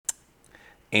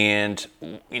And,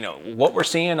 what we're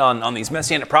seeing on these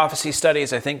Messianic prophecy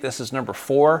studies, I think this is number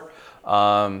 4.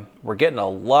 We're getting a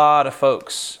lot of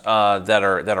folks that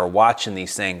are watching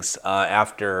these things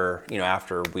after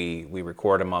we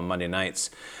record them on Monday nights.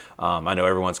 I know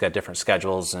everyone's got different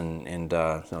schedules, and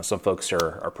some folks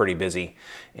are pretty busy,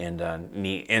 and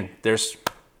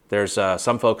there's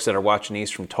some folks that are watching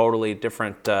these from totally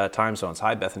different time zones.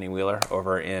 Hi, Bethany Wheeler,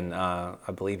 over in I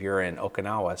believe you're in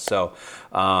Okinawa. So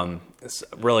it's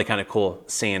really kind of cool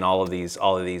seeing all of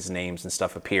these names and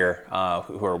stuff appear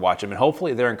who are watching, and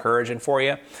hopefully they're encouraging for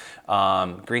you.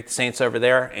 Greet the saints over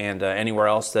there and anywhere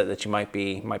else that you might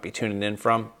be tuning in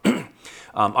from.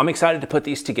 I'm excited to put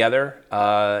these together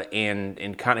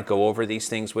and kind of go over these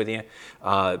things with you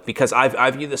because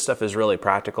I view this stuff as really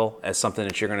practical, as something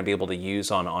that you're going to be able to use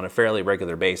on a fairly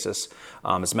regular basis.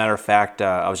 As a matter of fact,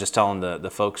 I was just telling the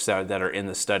folks that are in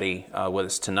the study with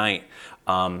us tonight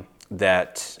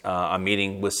that I'm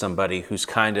meeting with somebody who's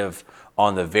kind of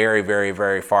on the very, very,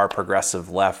 very far progressive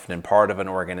left and part of an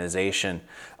organization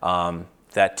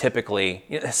that typically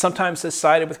sometimes has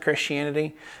sided with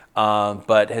Christianity,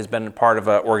 but has been part of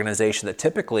an organization that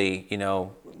typically,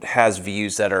 has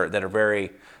views that are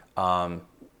very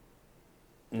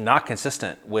not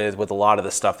consistent with a lot of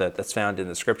the stuff that's found in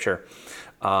the Scripture.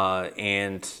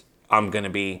 And I'm going to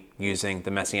be using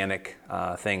the Messianic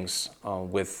things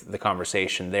with the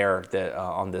conversation there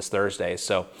on this Thursday.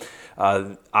 So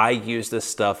I use this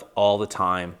stuff all the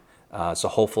time. So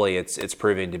hopefully it's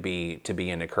proving to be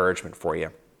an encouragement for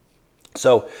you.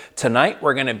 So tonight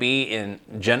we're going to be in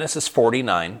Genesis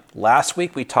 49. Last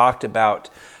week we talked about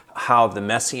how the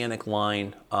Messianic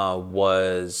line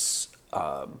was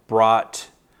brought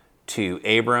to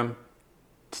Abram,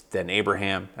 then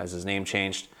Abraham, as his name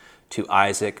changed, to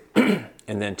Isaac,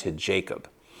 and then to Jacob.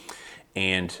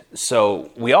 And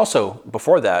so we also,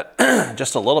 before that,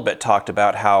 just a little bit talked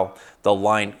about how the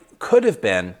line could have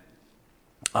been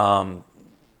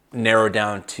narrowed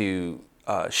down to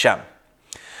Shem.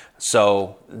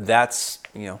 So that's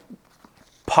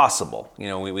possible.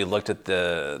 We looked at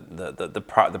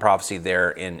the prophecy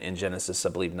there in Genesis, I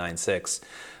believe 9:6.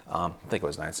 I think it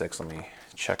was 9:6. Let me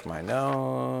check my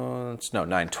notes. No,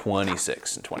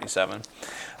 9:26 and 27.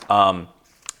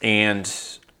 And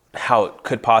how it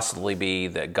could possibly be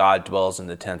that God dwells in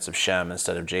the tents of Shem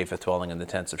instead of Japheth dwelling in the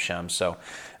tents of Shem. So,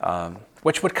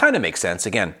 which would kind of make sense.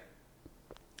 Again,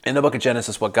 in the book of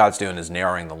Genesis, what God's doing is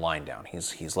narrowing the line down.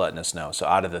 He's letting us know. So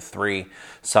out of the 3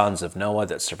 sons of Noah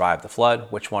that survived the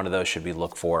flood, which one of those should we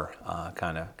look for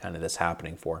kind of this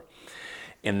happening for?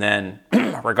 And then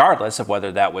regardless of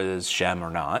whether that was Shem or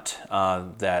not,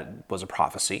 that was a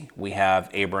prophecy, we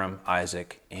have Abram,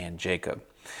 Isaac, and Jacob.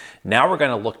 Now we're going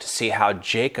to look to see how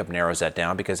Jacob narrows that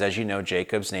down, because as you know,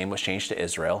 Jacob's name was changed to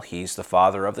Israel. He's the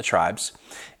father of the tribes.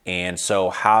 And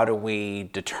so how do we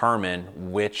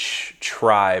determine which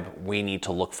tribe we need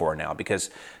to look for now? Because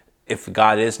if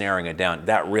God is narrowing it down,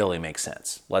 that really makes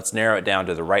sense. Let's narrow it down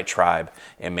to the right tribe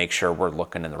and make sure we're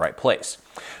looking in the right place.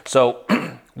 So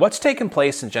what's taken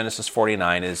place in Genesis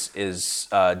 49 is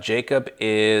Jacob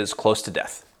is close to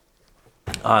death.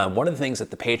 One of the things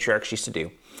that the patriarchs used to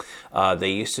do,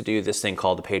 they used to do this thing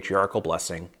called the patriarchal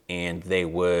blessing, and they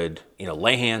would,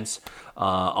 lay hands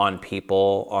on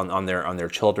people, on their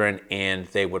children, and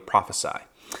they would prophesy.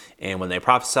 And when they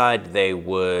prophesied, they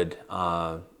would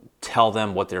tell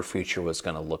them what their future was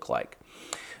going to look like.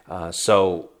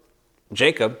 So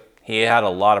Jacob, he had a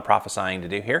lot of prophesying to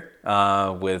do here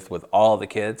with all the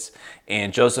kids,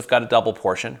 and Joseph got a double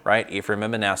portion, right? Ephraim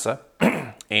and Manasseh.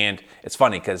 And it's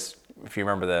funny because if you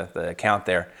remember the account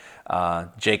there,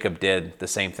 Jacob did the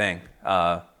same thing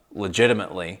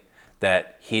legitimately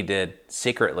that he did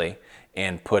secretly,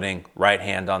 and putting right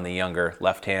hand on the younger,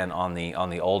 left hand on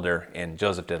the older. And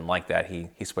Joseph didn't like that. He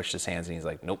switched his hands and he's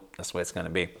like, nope, that's the way it's going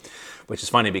to be. Which is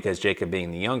funny because Jacob,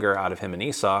 being the younger out of him and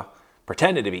Esau,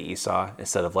 pretended to be Esau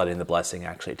instead of letting the blessing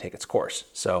actually take its course.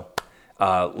 So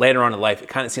later on in life, it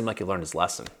kind of seemed like he learned his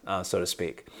lesson, so to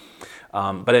speak.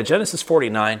 But in Genesis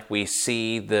 49, we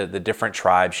see the different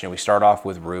tribes. We start off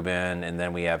with Reuben, and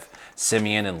then we have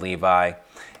Simeon and Levi.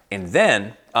 And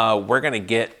then we're going to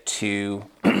get to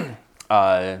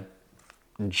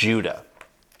Judah.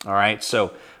 All right,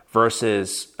 so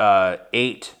verses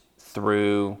 8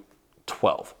 through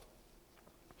 12.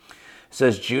 It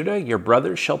says, Judah, your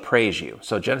brothers shall praise you.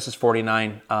 So Genesis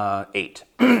 49, 8.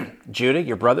 Judah,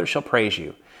 your brothers shall praise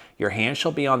you. Your hand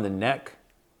shall be on the neck.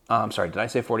 I'm sorry, did I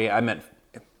say 48? I meant,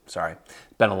 sorry,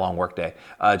 it's been a long work day.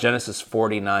 Genesis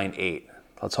 49, 8.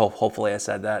 Hopefully I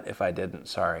said that. If I didn't,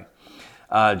 sorry.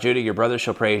 Judah, your brothers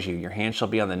shall praise you. Your hand shall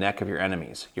be on the neck of your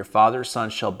enemies. Your father's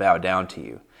sons shall bow down to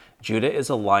you. Judah is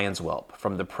a lion's whelp.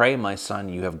 From the prey, my son,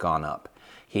 you have gone up.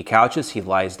 He couches, he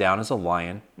lies down as a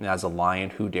lion, and as a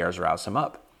lion who dares rouse him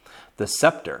up. The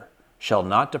scepter shall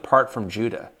not depart from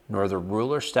Judah, nor the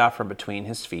ruler's staff from between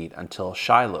his feet, until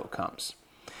Shiloh comes.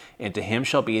 And to him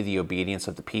shall be the obedience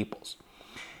of the peoples.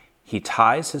 He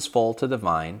ties his foal to the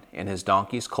vine, and his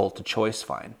donkey's colt to the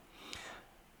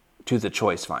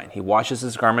choice vine. He washes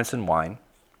his garments in wine,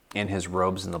 and his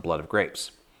robes in the blood of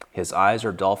grapes. His eyes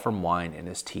are dull from wine, and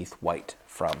his teeth white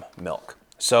from milk.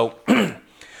 So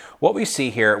what we see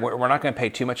here, we're not going to pay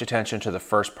too much attention to the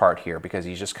first part here, because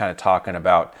he's just kind of talking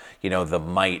about, the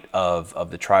might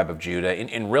of the tribe of Judah.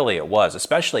 And really it was,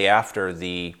 especially after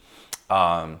the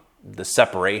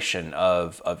separation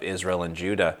of Israel and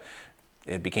Judah.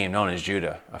 It became known as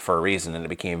Judah for a reason, and it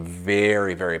became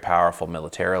very, very powerful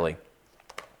militarily.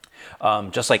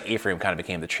 Just like Ephraim kind of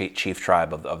became the chief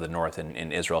tribe of the north,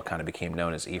 and Israel kind of became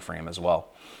known as Ephraim as well.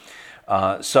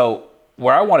 So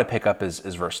where I want to pick up is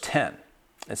verse 10.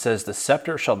 It says, the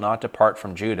scepter shall not depart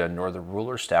from Judah, nor the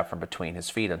ruler's staff from between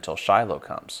his feet, until Shiloh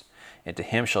comes. And to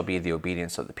him shall be the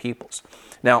obedience of the peoples.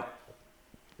 Now,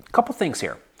 a couple things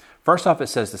here. First off, it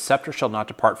says, the scepter shall not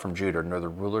depart from Judah, nor the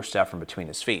ruler's staff from between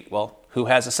his feet. Well, who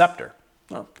has a scepter?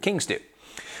 Well, kings do.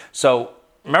 So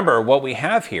remember, what we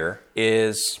have here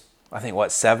is,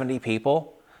 70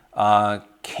 people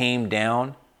came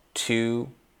down to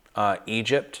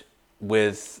Egypt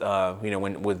with,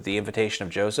 with the invitation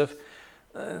of Joseph.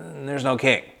 There's no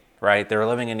king, right? They're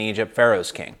living in Egypt,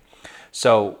 Pharaoh's king.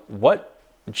 So what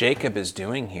Jacob is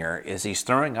doing here is he's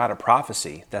throwing out a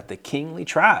prophecy that the kingly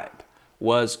tribe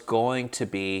was going to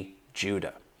be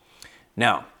Judah.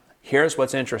 Now, here's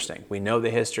what's interesting. We know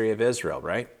the history of Israel,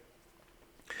 right?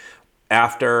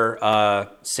 After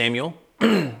Samuel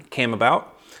came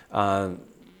about,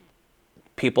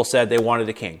 people said they wanted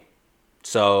a king.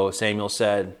 So Samuel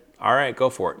said, all right, go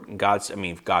for it.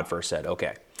 God first said,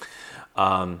 okay.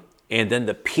 And then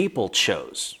the people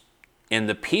chose. And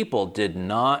the people did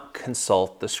not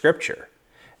consult the scripture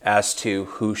as to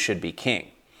who should be king.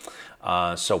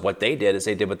 So what they did is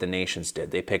they did what the nations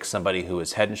did. They picked somebody who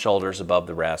is head and shoulders above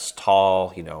the rest,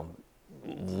 tall,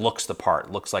 looks the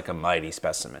part, looks like a mighty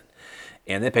specimen.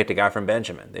 And they picked a guy from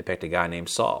Benjamin. They picked a guy named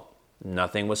Saul.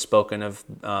 Nothing was spoken of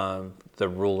the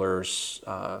ruler's,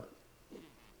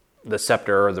 the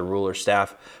scepter or the ruler's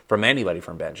staff from anybody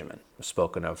from Benjamin. It was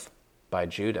spoken of by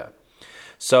Judah.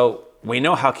 So we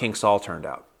know how King Saul turned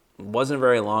out. It wasn't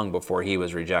very long before he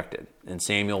was rejected. And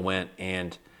Samuel went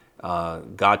and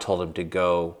God told him to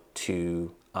go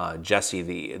to Jesse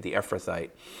the Ephrathite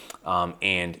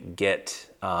and get,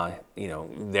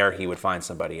 there he would find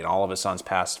somebody. And all of his sons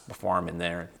passed before him, and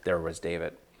there was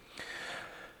David.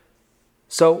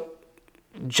 So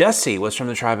Jesse was from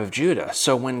the tribe of Judah.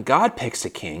 So when God picks a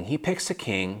king, he picks a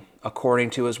king according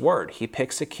to his word. He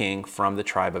picks a king from the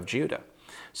tribe of Judah.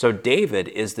 So David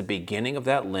is the beginning of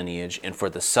that lineage, and for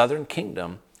the southern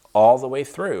kingdom, all the way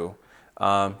through,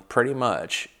 pretty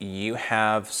much, you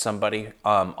have somebody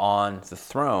on the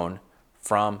throne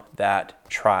from that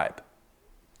tribe,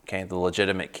 okay, the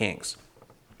legitimate kings,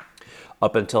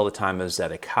 up until the time of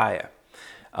Zedekiah.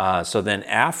 So then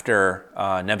after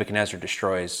Nebuchadnezzar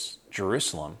destroys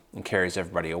Jerusalem and carries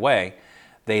everybody away,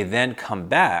 they then come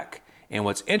back. And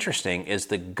what's interesting is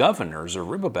the governor,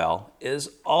 Zerubbabel, is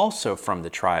also from the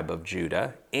tribe of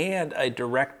Judah and a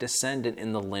direct descendant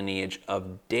in the lineage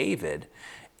of David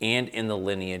and in the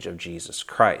lineage of Jesus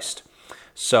Christ.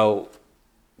 So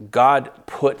God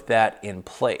put that in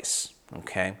place,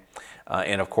 okay?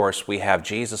 And of course, we have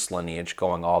Jesus' lineage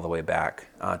going all the way back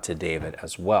to David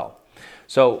as well.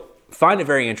 So find it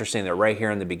very interesting that right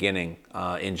here in the beginning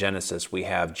in Genesis, we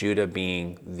have Judah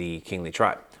being the kingly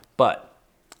tribe. But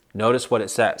notice what it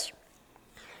says.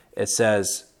 It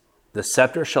says, the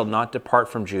scepter shall not depart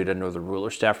from Judah, nor the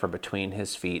ruler's staff from between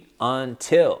his feet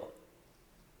until.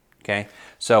 Okay,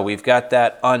 so we've got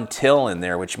that until in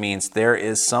there, which means there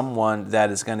is someone that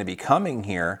is going to be coming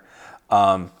here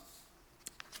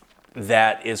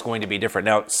that is going to be different.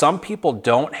 Now, some people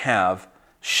don't have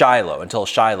Shiloh until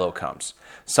Shiloh comes.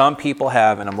 Some people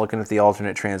have, and I'm looking at the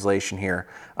alternate translation here,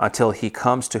 until he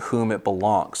comes to whom it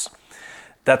belongs.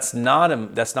 That's not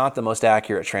the most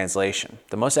accurate translation.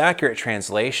 The most accurate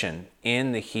translation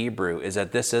in the Hebrew is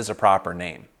that this is a proper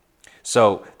name.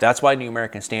 So that's why New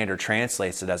American Standard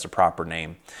translates it as a proper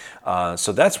name.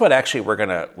 So that's what actually we're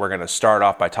gonna start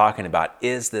off by talking about,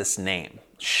 is this name,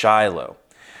 Shiloh.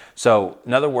 So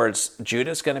in other words,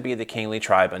 Judah is going to be the kingly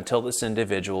tribe until this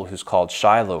individual who's called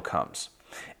Shiloh comes.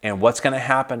 And what's going to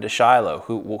happen to Shiloh?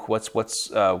 What's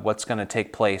going to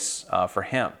take place for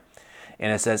him?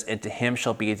 And it says, and to him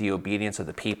shall be the obedience of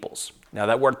the peoples. Now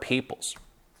that word peoples,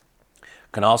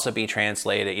 Can also be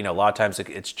translated, a lot of times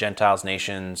it's Gentiles,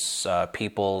 nations,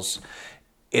 peoples.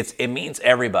 It means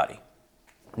everybody,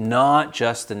 not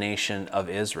just the nation of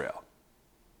Israel.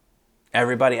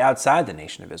 Everybody outside the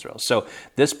nation of Israel. So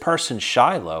this person,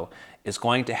 Shiloh, is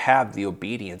going to have the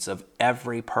obedience of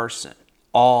every person,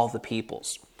 all the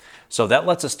peoples. So that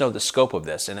lets us know the scope of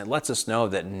this, and it lets us know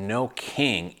that no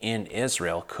king in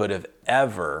Israel could have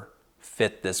ever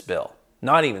fit this bill.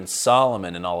 Not even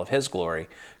Solomon in all of his glory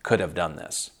could have done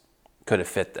this, could have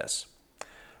fit this.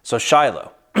 So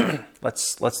Shiloh,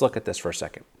 let's look at this for a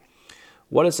second.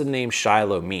 What does the name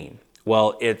Shiloh mean?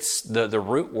 Well, it's the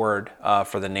root word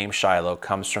for the name Shiloh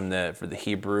comes from the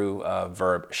Hebrew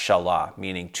verb shalah,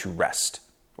 meaning to rest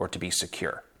or to be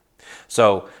secure.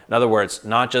 So, in other words,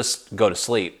 not just go to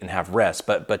sleep and have rest,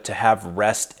 but to have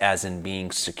rest as in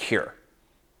being secure,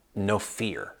 no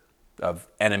fear of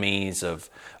enemies,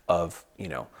 of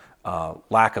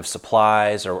lack of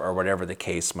supplies, or whatever the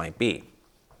case might be.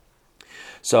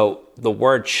 So, the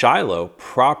word Shiloh,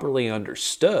 properly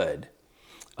understood,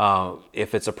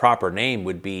 if it's a proper name,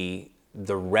 would be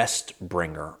the rest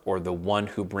bringer, or the one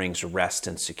who brings rest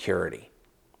and security.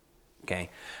 Okay,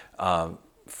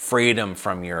 freedom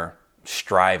from your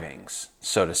strivings,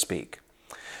 so to speak.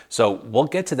 So we'll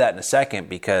get to that in a second,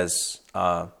 because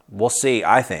we'll see,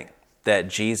 I think, that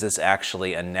Jesus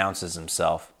actually announces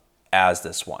himself as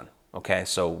this one. Okay,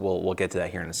 so we'll get to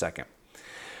that here in a second.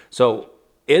 So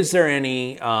is there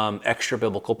any extra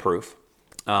biblical proof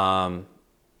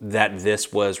that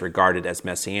this was regarded as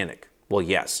messianic? Well,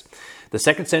 yes. The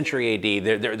 2nd century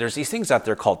AD, there's these things out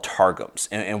there called targums.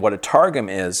 And what a targum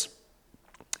is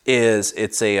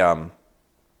it's a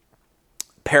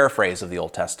paraphrase of the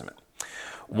Old Testament.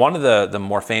 One of the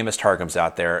more famous targums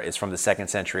out there is from the 2nd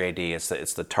century AD.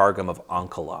 It's the Targum of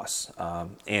Onkelos.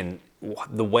 And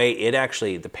the way it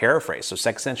actually, the paraphrase, so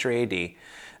 2nd century AD,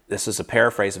 this is a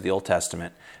paraphrase of the Old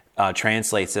Testament,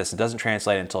 translates this. It doesn't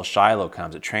translate it until Shiloh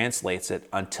comes. It translates it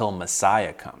until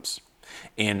Messiah comes.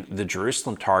 And the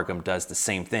Jerusalem Targum does the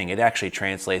same thing. It actually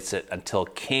translates it until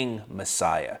King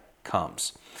Messiah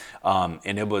comes.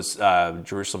 And it was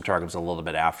Jerusalem Targum's a little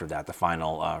bit after that, the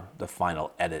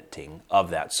final editing of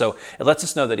that. So it lets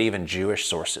us know that even Jewish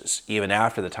sources, even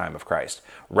after the time of Christ,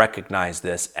 recognize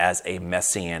this as a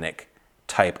messianic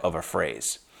type of a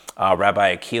phrase.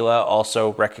 Rabbi Akilah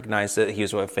also recognized it. He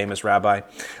was a famous rabbi,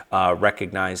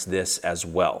 recognized this as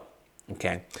well.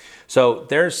 Okay, so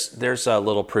there's a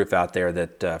little proof out there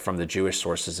that from the Jewish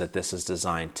sources that this is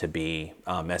designed to be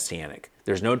messianic.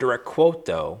 There's no direct quote,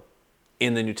 though,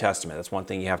 in the New Testament. That's one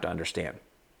thing you have to understand.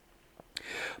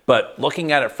 But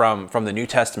looking at it from the New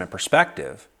Testament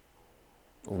perspective,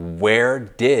 where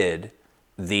did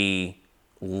the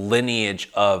lineage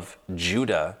of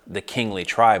Judah, the kingly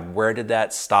tribe, where did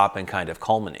that stop and kind of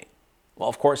culminate? Well,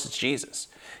 of course, it's Jesus.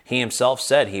 He himself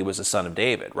said he was the son of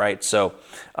David, right? So,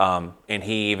 and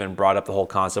he even brought up the whole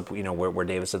concept, where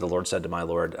David said, "The Lord said to my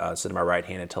Lord, sit at my right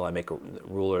hand until I make a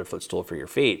ruler, a footstool for your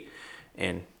feet."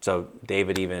 And so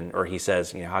David he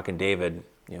says, how can David,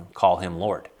 call him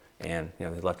Lord? And, they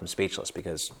left him speechless,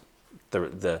 because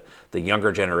the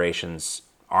younger generations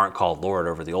aren't called Lord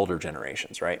over the older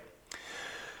generations, right?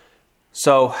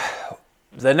 So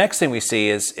the next thing we see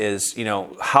is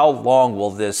how long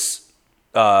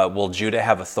will Judah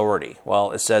have authority?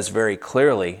 Well, it says very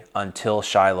clearly until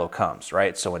Shiloh comes,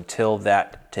 right? So until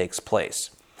that takes place.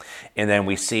 And then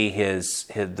we see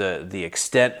the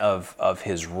extent of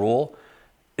his rule.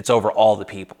 It's over all the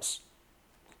peoples.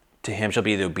 To him shall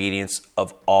be the obedience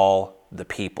of all the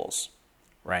peoples,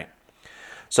 right?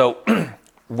 So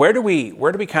where do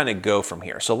we kind of go from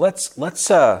here? So let's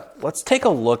take a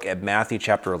look at Matthew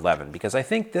chapter 11, because I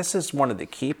think this is one of the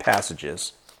key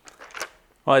passages.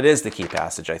 Well, it is the key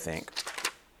passage, I think.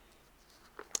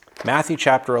 Matthew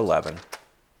chapter 11.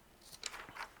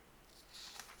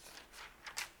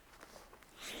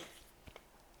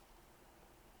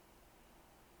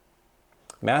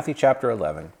 Matthew chapter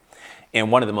 11.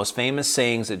 And one of the most famous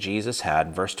sayings that Jesus had,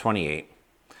 in verse 28,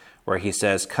 where he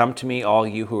says, "Come to me, all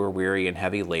you who are weary and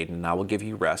heavy laden, and I will give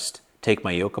you rest. Take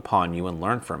my yoke upon you and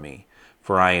learn from me,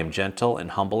 for I am gentle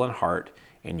and humble in heart,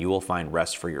 and you will find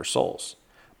rest for your souls.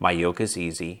 My yoke is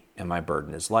easy and my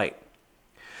burden is light."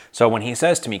 So when he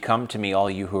says to me, "Come to me, all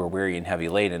you who are weary and heavy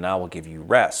laden, and I will give you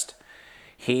rest,"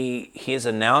 he is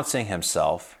announcing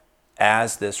himself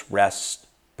as this rest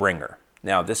bringer.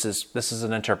 Now, this is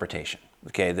an interpretation.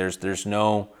 Okay, there's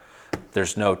no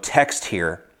text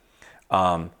here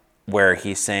where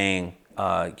he's saying,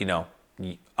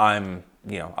 I'm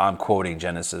quoting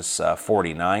Genesis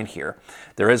 49 here.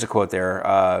 There is a quote there,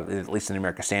 at least in the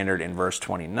American Standard, in verse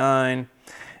 29,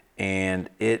 and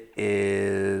it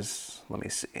is, let me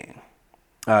see,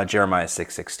 Jeremiah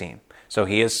 6:16. So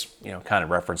he is, kind of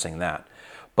referencing that.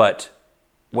 But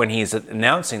when he's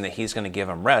announcing that he's going to give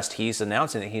him rest, he's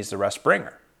announcing that he's the rest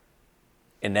bringer.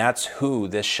 And that's who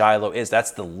this Shiloh is.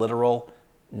 That's the literal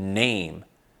name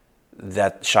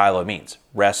that Shiloh means,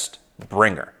 rest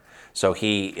bringer. So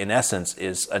he, in essence,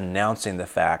 is announcing the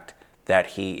fact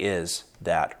that he is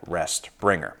that rest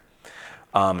bringer.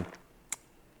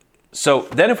 So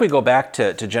then if we go back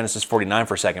to Genesis 49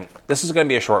 for a second, this is going to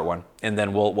be a short one, and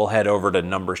then we'll head over to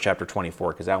Numbers chapter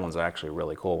 24, because that one's actually a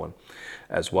really cool one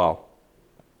as well.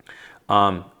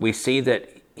 We see that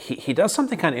he does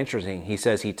something kind of interesting. He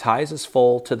says he ties his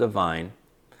foal to the vine,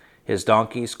 his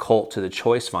donkey's colt to the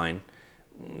choice vine.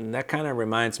 That kind of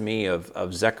reminds me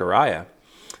of Zechariah,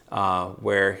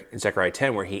 where in Zechariah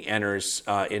 10, where he enters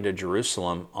into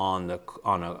Jerusalem on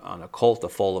a colt, the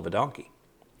foal of a donkey,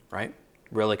 right?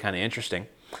 Really kind of interesting.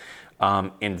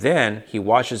 And then he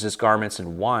washes his garments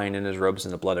in wine and his robes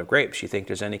in the blood of grapes. You think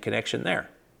there's any connection there,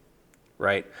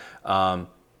 right?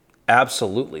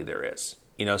 Absolutely there is.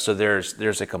 So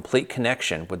there's a complete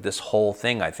connection with this whole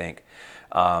thing, I think.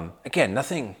 Again,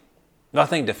 nothing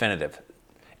definitive.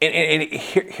 And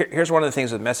here's one of the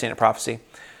things with Messianic prophecy.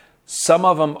 Some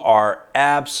of them are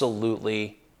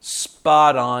absolutely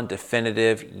spot on,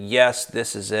 definitive. Yes,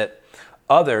 this is it.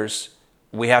 Others,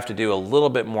 we have to do a little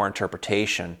bit more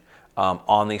interpretation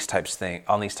on these type of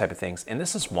things, and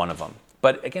this is one of them.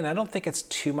 But again, I don't think it's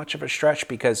too much of a stretch,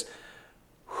 because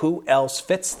who else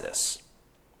fits this?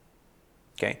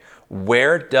 Okay,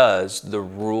 where does the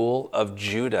rule of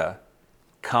Judah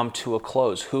come to a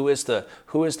close? Who is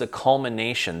the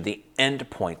culmination, the end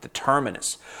point, the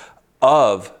terminus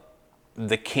of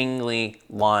the kingly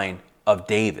line of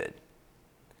David?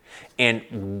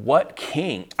 And what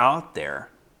king out there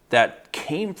that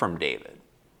came from David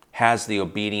has the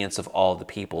obedience of all the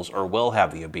peoples, or will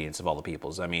have the obedience of all the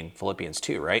peoples? I mean, Philippians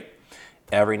 2, right?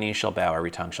 Every knee shall bow,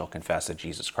 every tongue shall confess that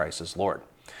Jesus Christ is Lord.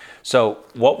 So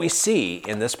what we see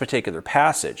in this particular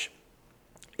passage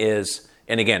is,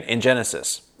 and again, in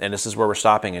Genesis, and this is where we're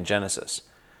stopping in Genesis,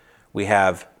 we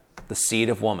have the seed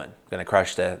of woman going to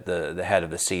crush the head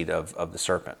of the seed of the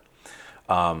serpent.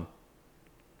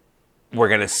 We're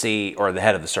going to see, or the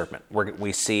head of the serpent,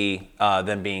 we see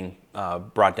them being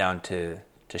brought down to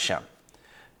Shem.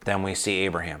 Then we see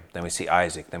Abraham. Then we see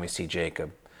Isaac. Then we see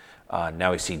Jacob.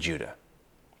 Now we see Judah.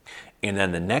 And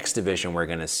then the next division we're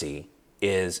going to see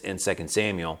is in 2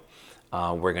 Samuel.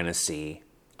 We're going to see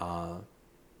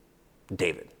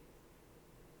David.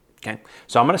 Okay,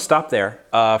 so I'm going to stop there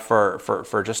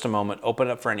for just a moment. Open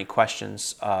it up for any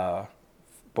questions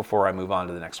before I move on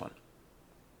to the next one.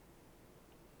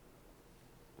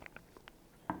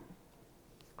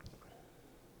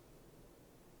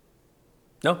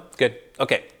 No? Good.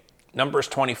 Okay. Numbers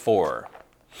 24.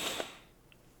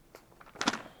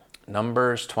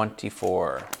 Numbers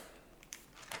 24.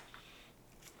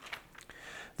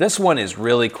 This one is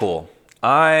really cool.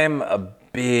 I'm a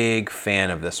big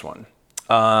fan of this one.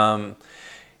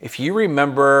 If you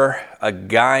remember a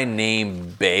guy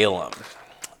named Balaam,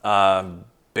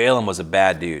 Balaam was a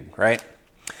bad dude, right?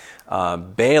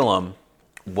 Balaam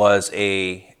was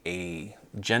a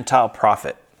Gentile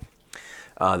prophet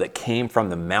that came from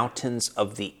the mountains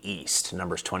of the east.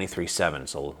 Numbers 23:7,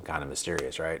 so kind of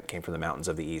mysterious, right? Came from the mountains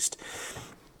of the east.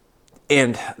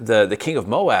 And the king of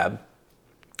Moab,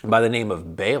 by the name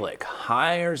of Balak,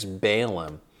 hires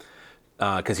Balaam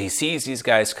because he sees these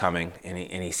guys coming, and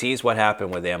he sees what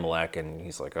happened with Amalek, and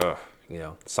he's like, oh,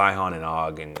 Sihon and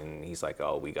Og, and he's like,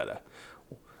 oh,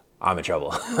 I'm in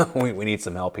trouble. we need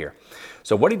some help here.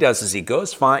 So what he does is he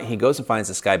goes and finds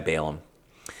this guy Balaam,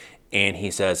 and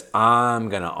he says, I'm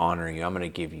going to honor you. I'm going to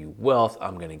give you wealth.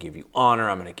 I'm going to give you honor.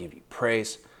 I'm going to give you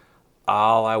praise.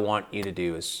 All I want you to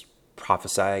do is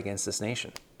prophesy against this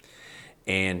nation.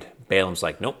 And Balaam's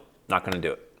like, nope, not going to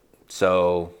do it.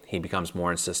 So he becomes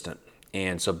more insistent.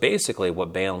 And so basically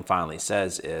what Balaam finally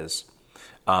says is,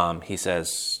 he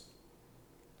says,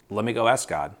 let me go ask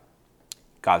God.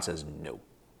 God says, no.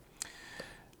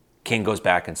 King goes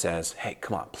back and says, hey,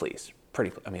 come on, please.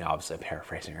 Obviously I'm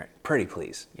paraphrasing, right? Pretty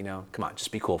please, come on,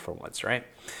 just be cool for once, right?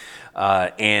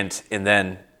 And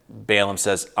then Balaam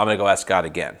says, I'm going to go ask God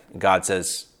again. God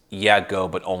says, yeah, go,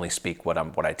 but only speak what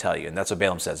I tell you. And that's what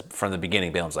Balaam says. From the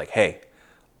beginning, Balaam's like, hey,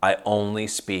 I only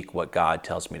speak what God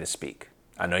tells me to speak.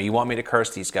 I know you want me to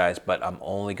curse these guys, but I'm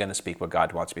only going to speak what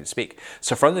God wants me to speak.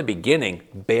 So from the beginning,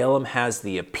 Balaam has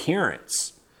the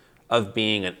appearance of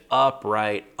being an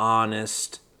upright,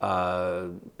 honest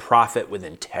prophet with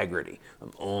integrity.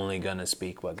 I'm only going to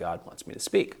speak what God wants me to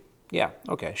speak. Yeah,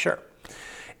 okay, sure.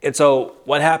 And so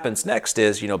what happens next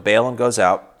is, Balaam goes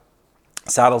out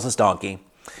saddles his donkey,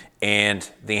 and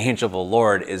the angel of the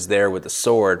Lord is there with the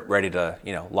sword ready to,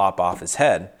 lop off his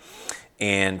head.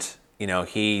 And,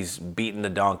 he's beating the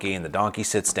donkey, and the donkey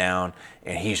sits down,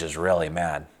 and he's just really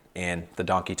mad. And the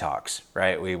donkey talks,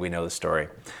 right? We know the story.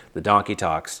 The donkey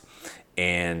talks,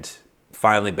 and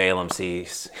finally Balaam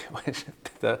sees.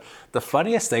 The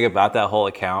funniest thing about that whole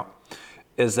account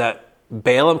is that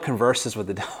Balaam converses with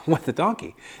the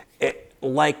donkey.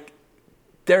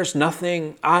 There's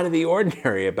nothing out of the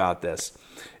ordinary about this,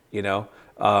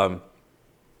 In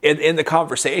the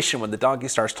conversation, when the donkey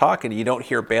starts talking, you don't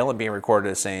hear Balaam being recorded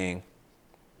as saying,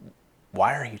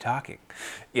 "Why are you talking?"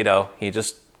 He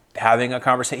just having a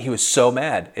conversation. He was so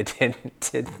mad it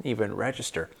didn't even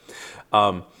register.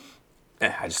 I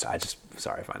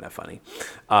find that funny.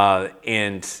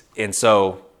 And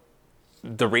so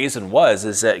the reason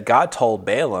is that God told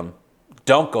Balaam,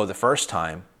 "Don't go the first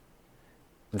time."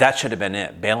 That should have been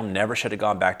it. Balaam never should have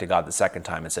gone back to God the second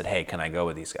time and said, "Hey, can I go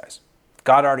with these guys?"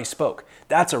 God already spoke.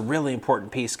 That's a really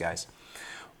important piece, guys.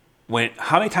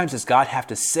 How many times does God have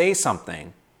to say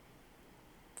something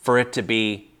for it to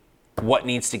be what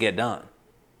needs to get done?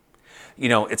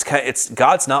 It's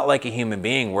God's not like a human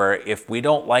being where if we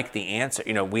don't like the answer,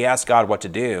 we ask God what to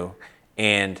do,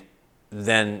 and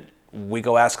then we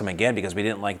go ask him again because we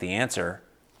didn't like the answer.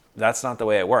 That's not the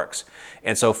way it works.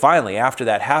 And so finally, after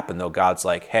that happened, though, God's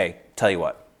like, "Hey, tell you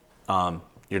what,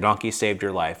 your donkey saved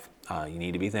your life. You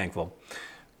need to be thankful.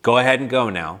 Go ahead and go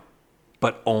now,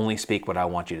 but only speak what I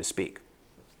want you to speak."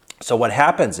 So what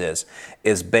happens is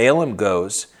Balaam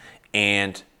goes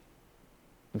to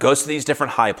these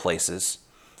different high places.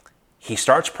 He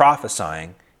starts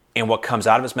prophesying, and what comes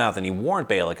out of his mouth, and he warned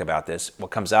Balak about this,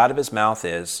 what comes out of his mouth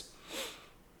is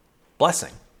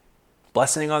blessing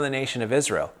on the nation of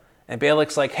Israel. And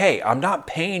Balak's like, "Hey, I'm not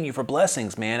paying you for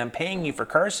blessings, man. I'm paying you for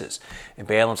curses." And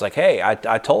Balaam's like, "Hey,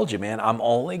 I told you, man. I'm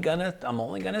only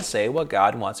gonna say what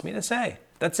God wants me to say.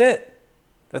 That's it.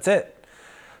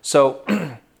 So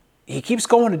he keeps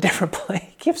going to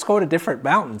different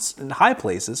mountains and high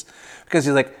places because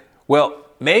he's like, well,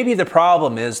 maybe the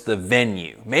problem is the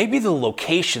venue. Maybe the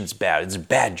location's bad. It's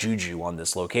bad juju on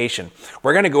this location.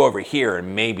 We're going to go over here,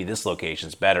 and maybe this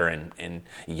location's better, and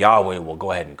Yahweh will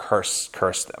go ahead and curse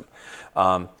them.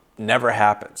 Never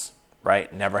happens,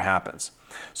 right? Never happens.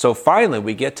 So finally,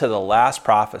 we get to the last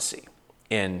prophecy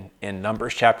in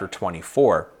Numbers chapter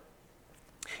 24.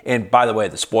 And by the way,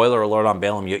 the spoiler alert on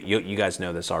Balaam, you guys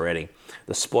know this already.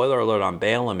 The spoiler alert on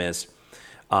Balaam is,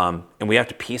 and we have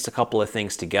to piece a couple of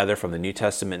things together from the New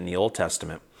Testament and the Old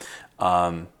Testament.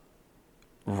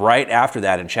 Right after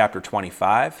that, in chapter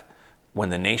 25, when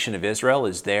the nation of Israel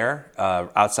is there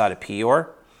outside of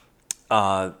Peor,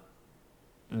 the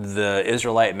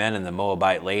Israelite men and the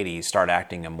Moabite ladies start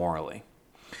acting immorally.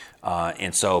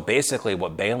 And so basically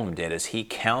what Balaam did is he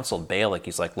counseled Balak.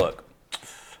 He's like, "Look,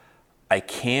 I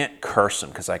can't curse them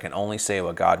because I can only say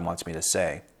what God wants me to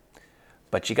say.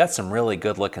 But you got some really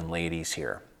good-looking ladies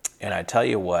here. And I tell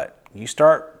you what, you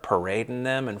start parading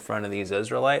them in front of these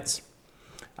Israelites,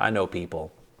 I know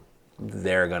people,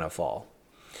 they're going to fall."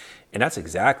 And that's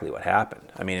exactly what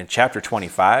happened. I mean, in chapter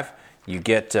 25, you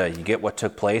get what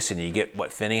took place, and you get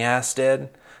what Phinehas did.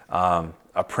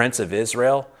 A prince of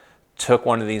Israel took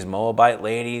one of these Moabite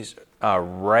ladies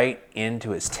right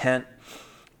into his tent,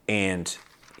 and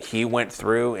he went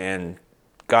through and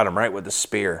got them right with the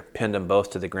spear, pinned them both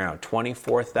to the ground.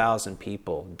 24,000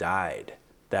 people died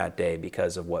that day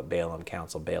because of what Balaam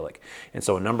counseled Balak. And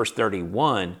so in Numbers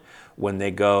 31, when they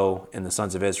go and the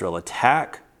sons of Israel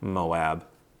attack Moab,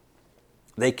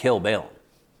 they kill Balaam.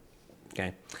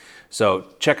 Okay, so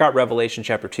check out Revelation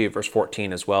chapter 2, verse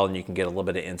 14 as well, and you can get a little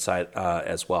bit of insight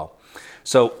as well.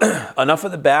 So enough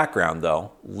of the background,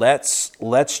 though.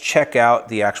 Let's check out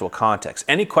the actual context.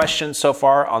 Any questions so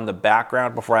far on the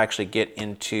background before I actually get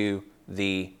into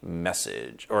the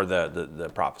message or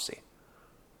the prophecy?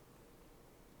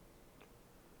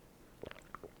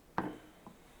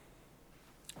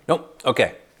 Nope.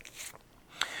 Okay.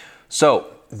 So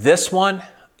this one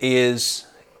is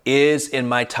in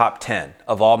my top 10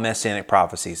 of all messianic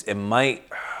prophecies. It might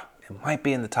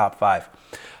be in the top 5.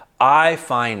 I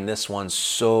find this one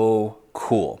so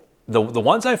cool. The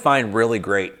ones I find really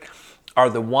great are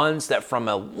the ones that from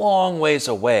a long ways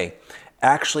away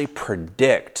actually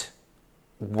predict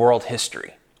world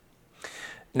history.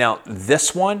 Now,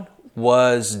 this one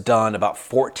was done about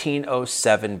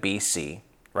 1407 BC,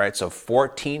 right? So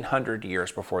 1400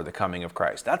 years before the coming of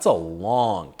Christ. That's a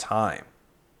long time,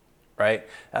 right?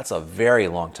 That's a very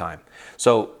long time.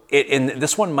 So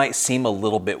this one might seem a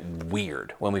little bit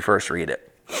weird when we first read it.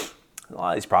 A lot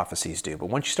of these prophecies do, but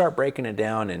once you start breaking it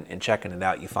down and checking it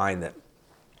out, you find that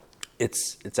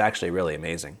It's actually really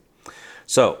amazing.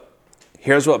 So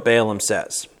here's what Balaam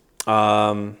says.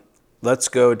 Let's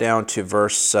go down to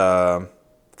verse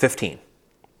 15.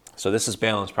 So this is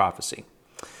Balaam's prophecy.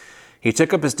 He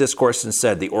took up his discourse and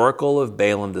said, "The oracle of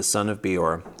Balaam the son of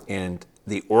Beor, and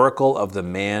the oracle of the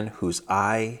man whose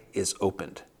eye is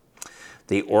opened,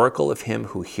 the oracle of him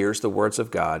who hears the words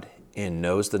of God and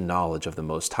knows the knowledge of the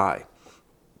Most High,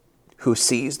 who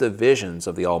sees the visions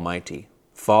of the Almighty,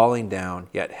 falling down,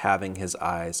 yet having his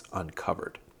eyes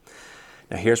uncovered."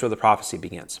 Now here's where the prophecy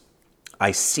begins.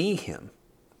 "I see him,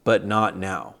 but not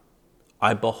now.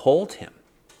 I behold him,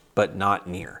 but not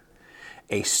near.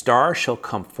 A star shall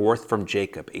come forth from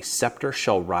Jacob, a scepter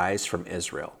shall rise from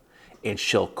Israel, and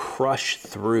shall crush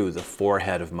through the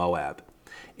forehead of Moab,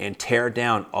 and tear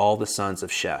down all the sons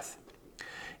of Sheth.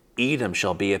 Edom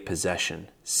shall be a possession.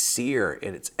 Seir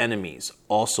and its enemies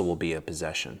also will be a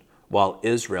possession, while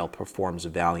Israel performs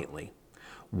valiantly.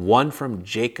 One from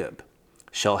Jacob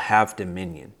shall have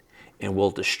dominion, and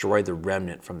will destroy the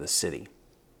remnant from the city."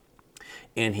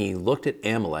 And he looked at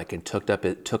Amalek and took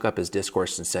up his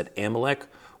discourse and said, "Amalek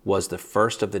was the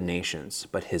first of the nations,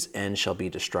 but his end shall be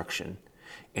destruction."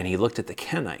 And he looked at the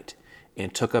Kenite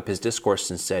and took up his discourse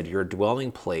and said, "Your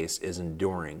dwelling place is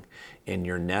enduring, and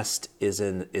your nest is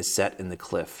set in the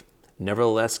cliff.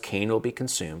 Nevertheless, Cain will be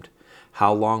consumed.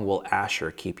 How long will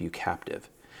Asher keep you captive?"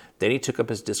 Then he took up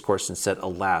his discourse and said,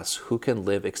 "Alas, who can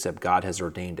live except God has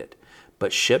ordained it?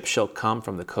 But ships shall come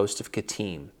from the coast of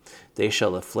Kittim. They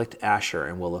shall afflict Asher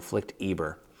and will afflict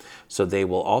Eber. So they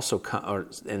will also come,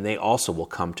 and they also will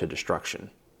come to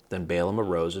destruction." Then Balaam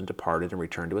arose and departed and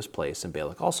returned to his place, and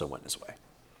Balak also went his way.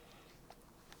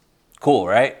 Cool,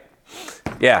 right?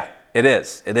 Yeah, it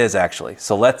is. It is actually.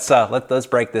 So let's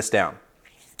break this down.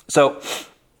 So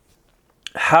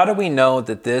how do we know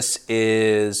that this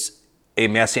is a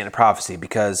messianic prophecy?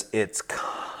 Because it's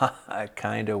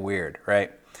kind of weird,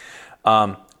 right?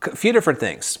 A few different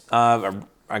things.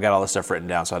 I got all this stuff written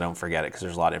down so I don't forget it because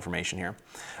there's a lot of information here.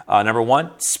 Number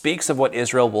one, speaks of what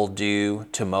Israel will do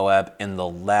to Moab in the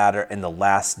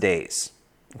last days.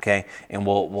 Okay, and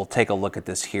we'll take a look at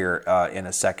this here in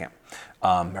a second.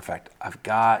 Matter of fact, I've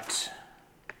got.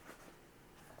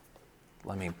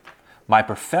 My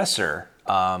professor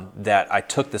that I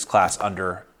took this class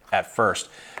under at first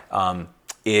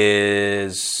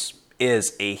is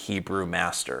a Hebrew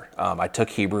master. I took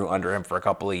Hebrew under him for a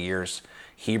couple of years.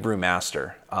 Hebrew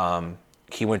master.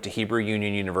 He went to Hebrew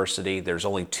Union University. There's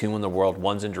only 2 in the world.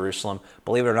 One's in Jerusalem.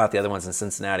 Believe it or not, the other one's in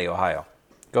Cincinnati, Ohio.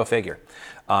 Go figure.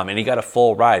 And he got a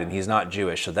full ride, and he's not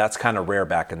Jewish, so that's kind of rare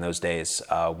back in those days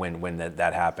when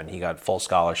that happened. He got full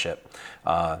scholarship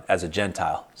as a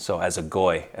Gentile, so as a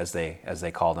goy, as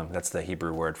they call them. That's the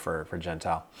Hebrew word for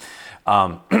Gentile.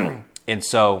 And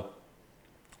so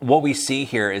what we see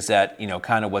here is that,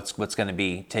 kind of what's going to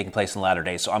be taking place in the latter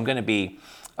days. So I'm going to be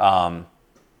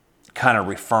kind of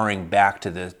referring back to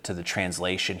the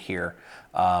translation here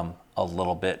a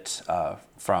little bit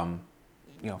from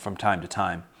time to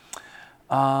time.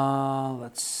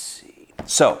 Let's see.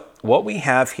 So what we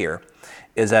have here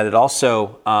is that it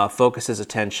also focuses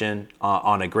attention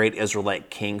on a great Israelite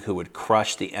king who would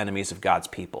crush the enemies of God's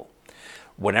people.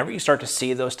 Whenever you start to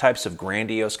see those types of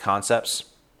grandiose concepts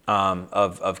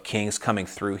of kings coming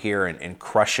through here and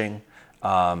crushing,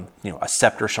 a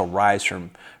scepter shall rise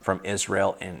from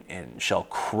Israel and shall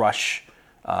crush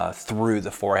through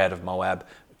the forehead of Moab,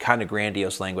 kind of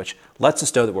grandiose language, lets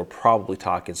us know that we're probably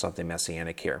talking something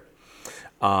messianic here.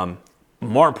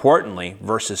 More importantly,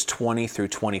 verses 20 through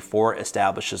 24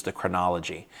 establishes the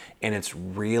chronology, and it's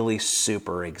really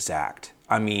super exact.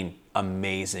 I mean,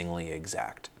 amazingly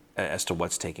exact as to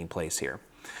what's taking place here.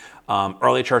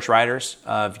 Early church writers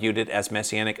viewed it as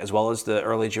messianic, as well as the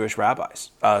early Jewish rabbis.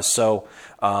 So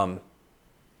kind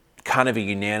of a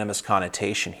unanimous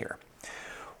connotation here.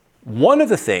 One of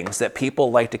the things that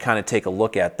people like to kind of take a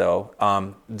look at, though,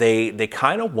 they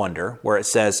kind of wonder where it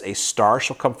says, "A star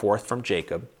shall come forth from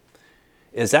Jacob."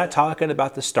 Is that talking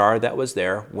about the star that was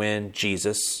there when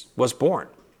Jesus was born?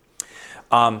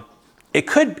 It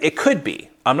could be.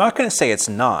 I'm not going to say it's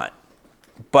not,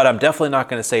 but I'm definitely not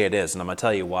going to say it is, and I'm going to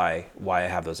tell you why I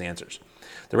have those answers.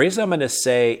 The reason I'm going to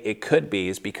say it could be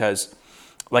is because,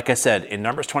 like I said, in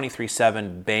Numbers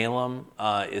 23:7, Balaam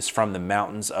is from the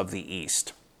mountains of the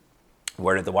east.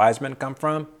 Where did the wise men come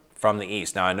from? From the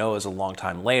east. Now, I know it was a long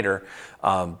time later,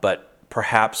 but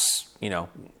perhaps,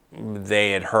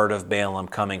 they had heard of Balaam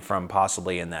coming from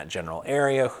possibly in that general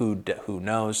area. Who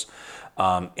knows?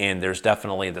 And there's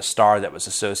definitely the star that was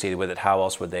associated with it. How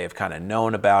else would they have kind of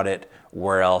known about it?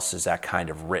 Where else is that kind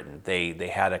of written?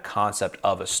 They had a concept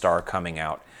of a star coming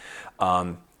out.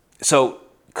 So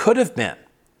could have been.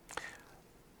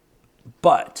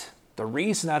 But the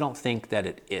reason I don't think that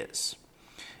it is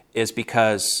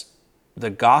because the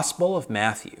Gospel of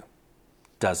Matthew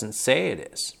doesn't say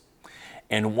it is.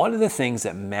 And one of the things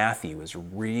that Matthew is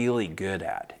really good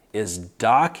at is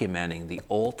documenting the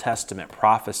Old Testament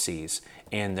prophecies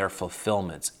and their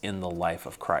fulfillments in the life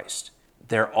of Christ.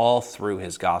 They're all through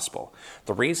his gospel.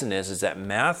 The reason is that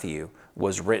Matthew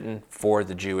was written for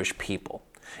the Jewish people.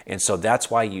 And so that's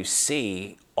why you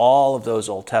see all of those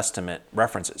Old Testament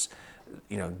references.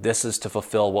 This is to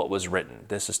fulfill what was written.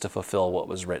 This is to fulfill what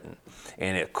was written.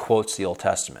 And it quotes the Old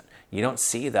Testament. You don't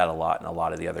see that a lot in a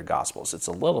lot of the other Gospels. It's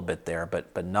a little bit there,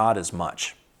 but not as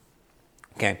much.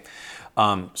 Okay,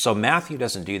 so Matthew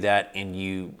doesn't do that, and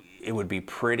it would be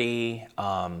pretty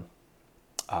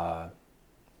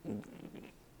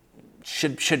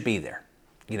should be there.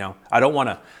 I don't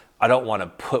want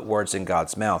to put words in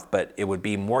God's mouth, but it would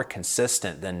be more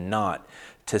consistent than not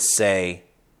to say,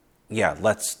 yeah,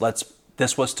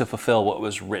 this was to fulfill what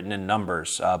was written in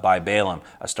Numbers by Balaam.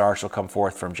 A star shall come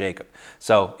forth from Jacob.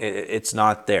 So it's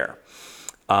not there.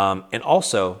 And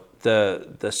also,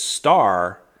 the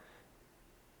star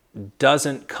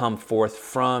doesn't come forth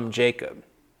from Jacob.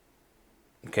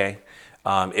 Okay?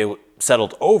 It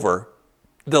settled over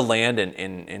the land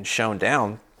and shone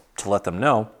down to let them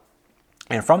know.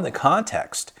 And from the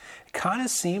context, it kind of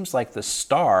seems like the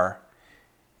star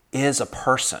is a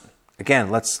person. Again,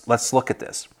 let's look at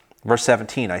this. Verse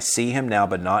 17, I see him now,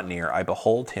 but not near. I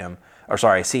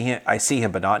see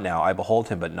him, but not now. I behold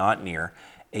him, but not near.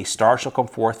 A star shall come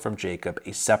forth from Jacob.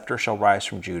 A scepter shall rise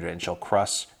from Judah and shall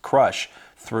crush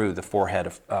through the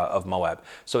forehead of Moab.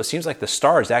 So it seems like the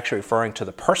star is actually referring to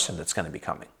the person that's going to be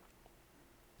coming.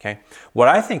 Okay. What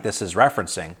I think this is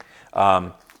referencing,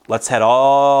 let's head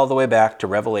all the way back to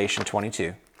Revelation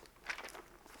 22.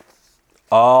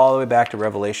 All the way back to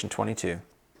Revelation 22.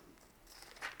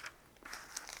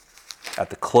 At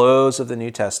the close of the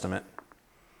New Testament.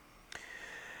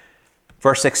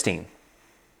 Verse 16.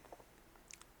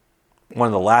 One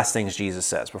of the last things Jesus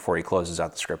says before he closes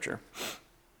out the scripture.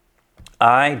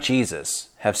 I, Jesus,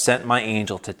 have sent my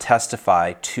angel to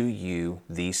testify to you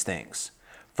these things.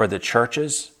 For the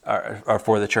churches.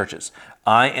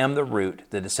 I am the root,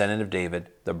 the descendant of David,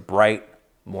 the bright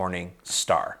morning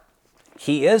star.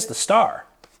 He is the star.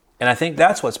 And I think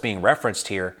that's what's being referenced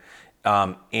here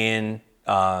in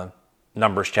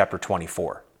Numbers chapter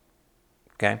 24.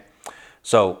 Okay?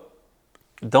 So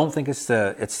don't think it's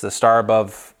the star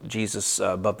above Jesus,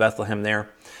 above Bethlehem there.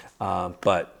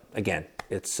 But again,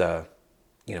 it's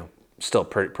still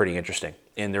pretty interesting.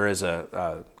 And there is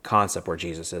a concept where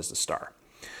Jesus is the star.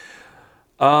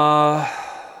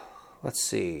 Let's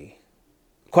see.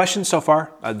 Questions so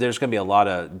far? There's going to be a lot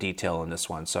of detail in this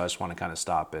one, so I just want to kind of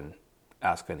stop and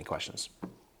ask any questions.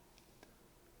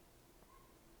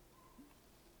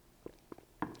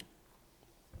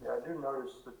 Yeah, I do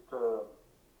notice that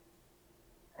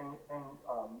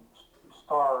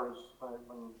stars,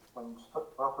 when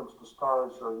reference to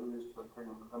stars are used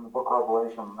in the book of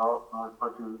Revelation,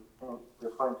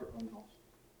 referring to angels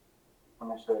when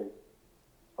they say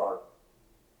star.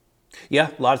 Yeah,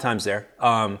 a lot of times there.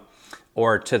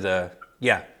 Or to the,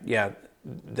 yeah,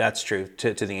 that's true,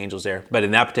 to the angels there. But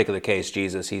in that particular case,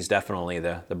 Jesus, he's definitely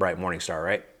the bright morning star,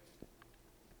 right?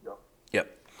 Yep.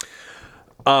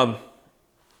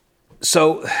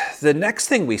 So the next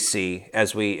thing we see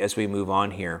as we move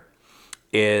on here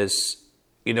is,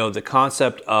 the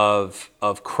concept of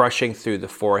crushing through the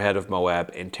forehead of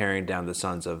Moab and tearing down the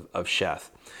sons of Sheth.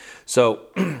 So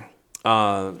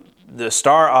the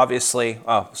star obviously,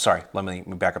 let me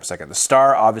back up a second. The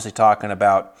star obviously talking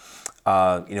about,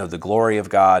 the glory of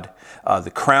God.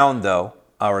 The crown, though,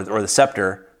 or the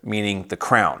scepter, meaning the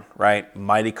crown, right?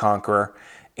 Mighty conqueror.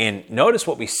 And notice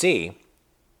what we see.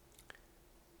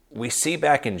 We see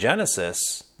back in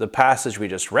Genesis, the passage we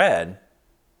just read,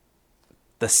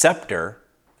 the scepter,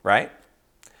 right?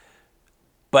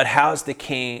 But how's that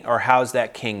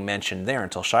king mentioned there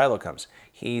until Shiloh comes?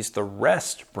 He's the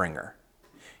rest bringer.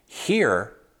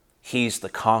 Here, he's the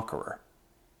conqueror.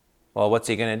 Well, what's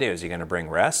he going to do? Is he going to bring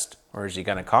rest or is he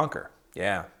going to conquer?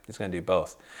 Yeah, he's going to do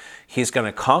both. He's going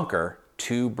to conquer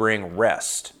to bring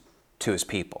rest to his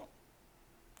people.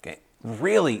 Okay,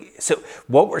 really, so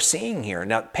what we're seeing here,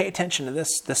 now pay attention to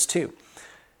this too.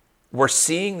 We're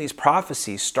seeing these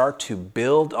prophecies start to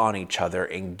build on each other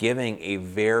and giving a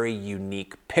very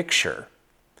unique picture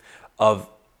of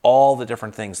all the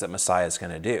different things that Messiah is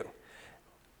going to do.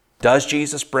 Does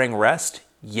Jesus bring rest?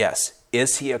 Yes.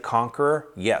 Is he a conqueror?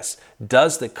 Yes.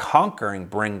 Does the conquering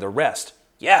bring the rest?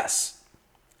 Yes.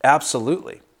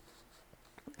 Absolutely.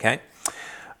 Okay.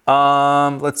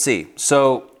 Let's see.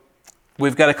 So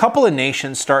we've got a couple of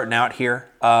nations starting out here.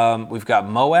 We've got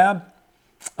Moab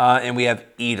and we have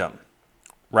Edom,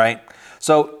 right?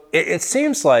 So it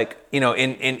seems like,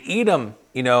 in Edom,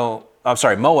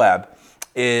 Moab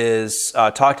is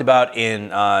talked about in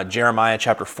Jeremiah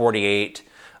chapter 48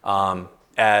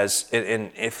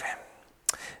 if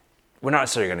we're not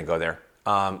necessarily going to go there.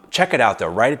 Check it out though.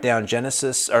 Write it down.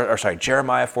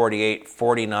 Jeremiah 48,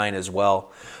 49 as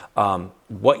well.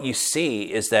 What you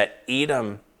see is that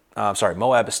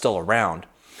Moab is still around,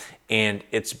 and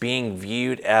it's being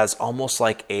viewed as almost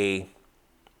like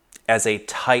as a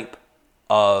type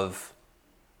of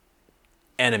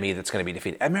enemy that's going to be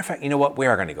defeated. As a matter of fact, you know what? We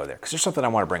are going to go there because there's something I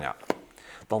want to bring up.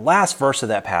 The last verse of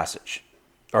that passage,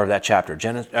 or that chapter,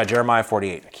 Jeremiah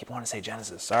 48. I keep wanting to say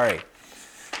Genesis. Sorry.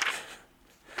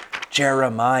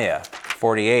 Jeremiah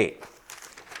 48.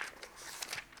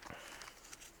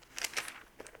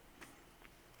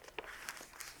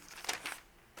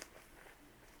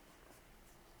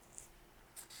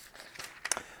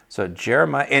 So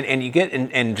Jeremiah, and you get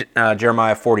in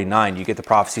Jeremiah 49, you get the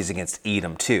prophecies against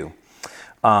Edom too.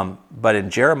 But in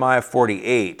Jeremiah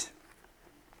 48,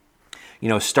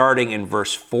 starting in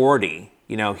verse 40,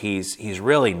 he's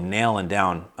really nailing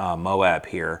down Moab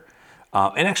here.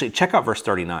 And actually, check out verse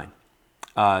 39.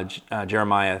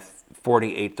 Jeremiah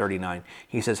 48:39.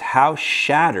 He says, "How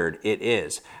shattered it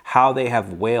is, how they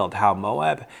have wailed, how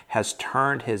Moab has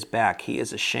turned his back. He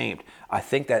is ashamed." I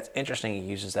think that's interesting. He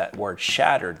uses that word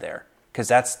shattered there because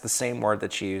that's the same word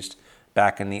that's used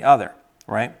back in the other,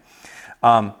 right?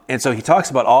 And so he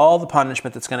talks about all the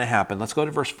punishment that's going to happen. Let's go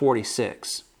to verse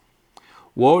 46.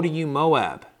 "Woe to you,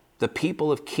 Moab! The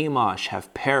people of Chemosh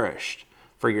have perished,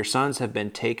 for your sons have been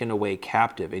taken away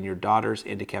captive and your daughters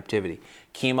into captivity."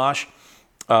 Chemosh,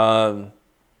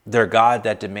 their god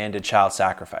that demanded child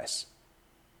sacrifice.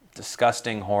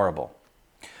 Disgusting, horrible.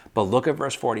 But look at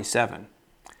verse 47.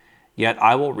 "Yet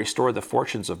I will restore the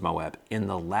fortunes of Moab in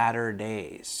the latter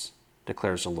days,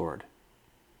 declares the Lord."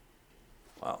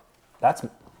 Well, that's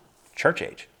church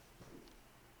age.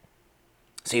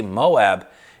 See, Moab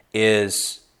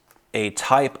is a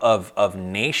type of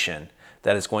nation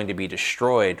that is going to be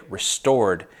destroyed,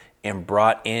 restored, and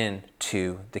brought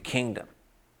into the kingdom.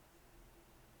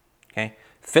 Okay?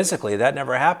 Physically, that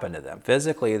never happened to them.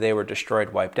 Physically, they were destroyed,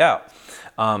 wiped out.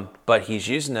 But he's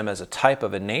using them as a type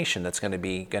of a nation that's going to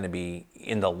be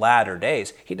in the latter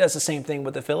days. He does the same thing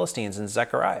with the Philistines in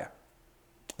Zechariah.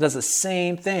 He does the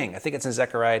same thing. I think it's in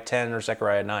Zechariah 10 or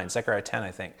Zechariah 9. Zechariah 10,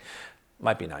 I think.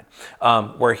 Might be 9.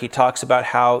 Where he talks about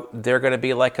how they're going to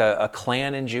be like a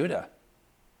clan in Judah,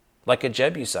 like a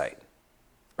Jebusite,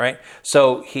 right?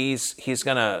 So he's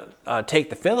going to take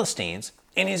the Philistines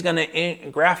and he's going to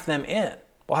graft them in.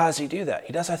 Well, how does he do that?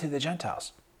 He does that through the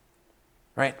Gentiles,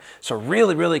 right? So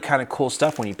really, really kind of cool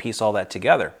stuff when you piece all that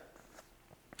together.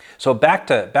 So back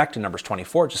to Numbers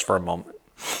 24 just for a moment.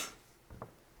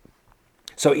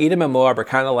 So Edom and Moab are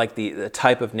kind of like the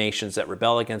type of nations that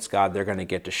rebel against God. They're going to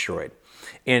get destroyed.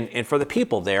 And for the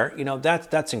people there,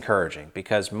 that's encouraging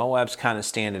because Moab's kind of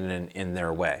standing in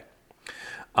their way.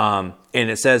 And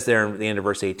it says there in the end of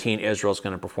verse 18, Israel's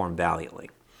going to perform valiantly.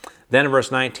 Then in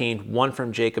verse 19, "One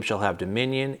from Jacob shall have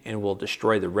dominion and will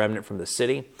destroy the remnant from the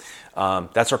city."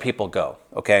 That's where people go,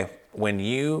 okay? When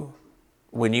you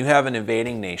have an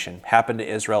invading nation, happened to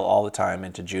Israel all the time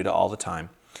and to Judah all the time,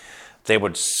 they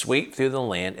would sweep through the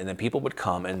land and then people would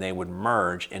come and they would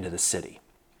merge into the city,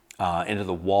 into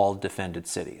the walled, defended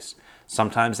cities.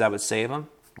 Sometimes that would save them.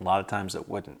 A lot of times it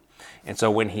wouldn't. And so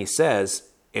when he says,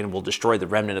 "and will destroy the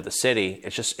remnant of the city,"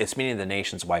 it's meaning the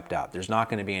nation's wiped out. There's not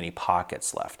going to be any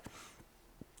pockets left.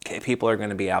 Okay, people are going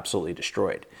to be absolutely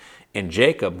destroyed. And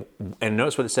Jacob, and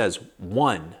notice what it says,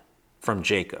 "one from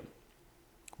Jacob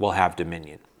will have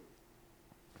dominion."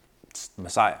 It's the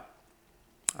Messiah.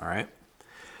 All right.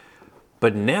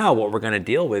 But now what we're going to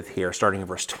deal with here, starting in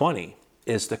verse 20,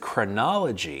 is the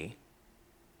chronology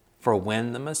for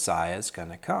when the Messiah is going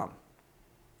to come.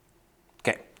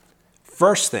 Okay.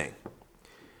 First thing,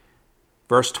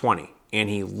 verse 20. "And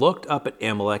he looked up at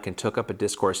Amalek and took up a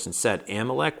discourse and said,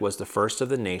 Amalek was the first of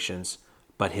the nations,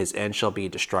 but his end shall be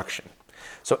destruction."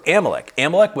 So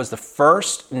Amalek was the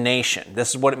first nation.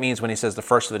 This is what it means when he says the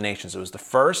first of the nations. It was the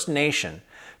first nation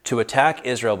to attack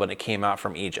Israel when it came out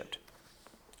from Egypt.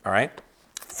 All right?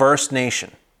 First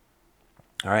nation.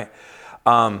 All right?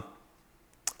 I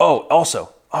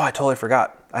totally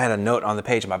forgot. I had a note on the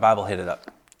page and my Bible hit it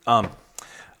up.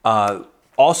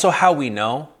 Also how we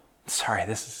know, sorry,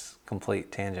 this is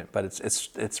complete tangent, but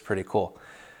it's pretty cool.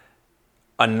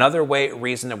 Another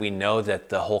reason that we know that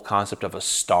the whole concept of a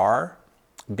star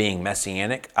being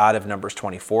messianic out of Numbers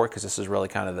 24, because this is really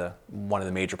kind of one of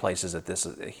the major places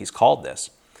that he's called this.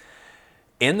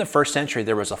 In the first century,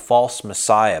 there was a false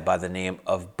Messiah by the name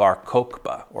of Bar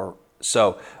Kokhba.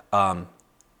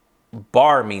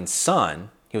 Bar means son.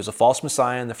 He was a false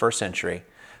Messiah in the first century.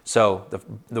 So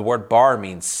the word Bar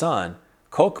means son.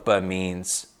 Kokhba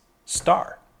means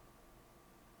star.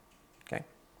 Okay,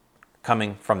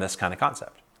 coming from this kind of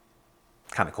concept.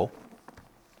 Kind of cool.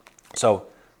 So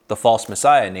the false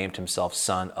Messiah named himself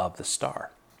Son of the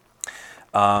Star.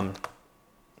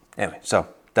 Anyway, so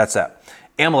that's that.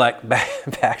 Amalek,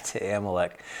 back to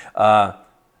Amalek.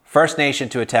 First nation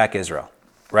to attack Israel,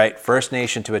 right? First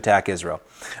nation to attack Israel.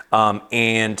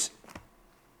 And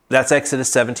that's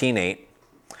Exodus 17:8.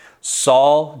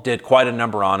 Saul did quite a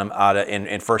number on him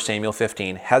in 1 Samuel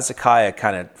 15. Hezekiah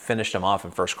kind of finished him off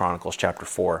in 1 Chronicles chapter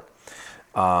 4,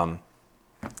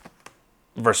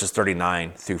 verses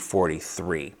 39 through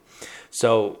 43.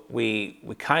 So we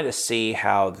kind of see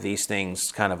how these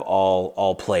things kind of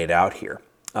all played out here.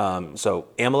 So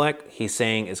Amalek, he's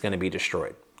saying, is going to be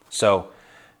destroyed. So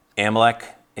Amalek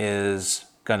is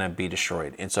going to be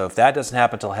destroyed. And so if that doesn't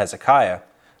happen until Hezekiah,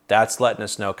 that's letting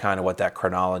us know kind of what that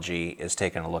chronology is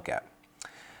taking a look at.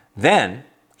 Then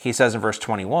he says in verse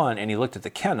 21, and he looked at the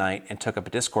Kenite and took up a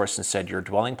discourse and said, your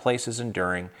dwelling place is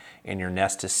enduring and your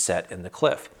nest is set in the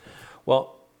cliff.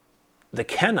 Well, the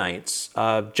Kenites,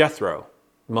 Jethro,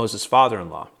 Moses'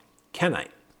 father-in-law,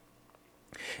 Kenite,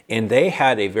 and they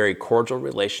had a very cordial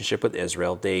relationship with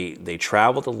Israel. They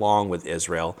traveled along with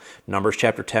Israel. Numbers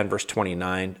chapter 10, verse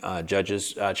 29,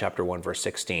 Judges chapter 1, verse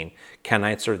 16.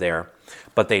 Kenites are there,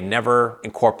 but they never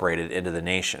incorporated into the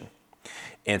nation.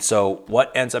 And so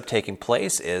what ends up taking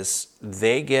place is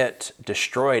they get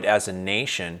destroyed as a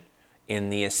nation in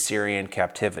the Assyrian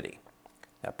captivity.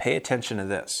 Now pay attention to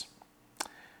this.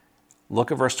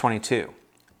 Look at verse 22.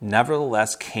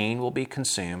 Nevertheless, Cain will be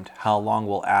consumed. How long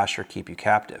will Asher keep you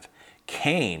captive?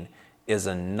 Cain is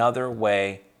another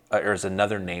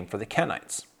name for the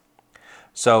Kenites.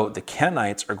 So the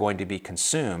Kenites are going to be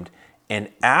consumed, and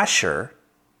Asher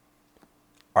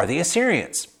are the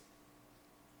Assyrians.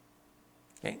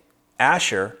 Okay?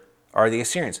 Asher are the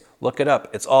Assyrians. Look it up.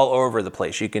 It's all over the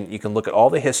place. You can look at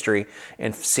all the history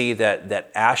and see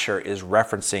that Asher is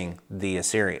referencing the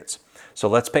Assyrians. So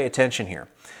let's pay attention here.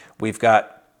 We've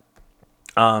got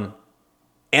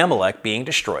Amalek being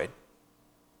destroyed,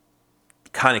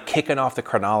 kind of kicking off the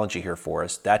chronology here for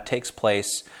us. That takes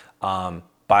place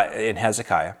in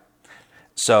Hezekiah,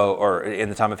 or in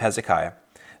the time of Hezekiah.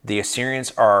 The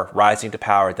Assyrians are rising to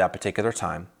power at that particular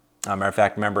time. Matter of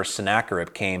fact, remember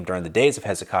Sennacherib came during the days of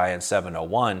Hezekiah in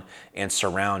 701 and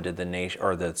surrounded the nation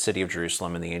or the city of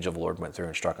Jerusalem, and the angel of the Lord went through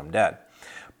and struck him dead.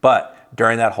 But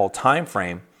during that whole time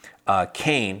frame,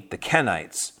 Cain, the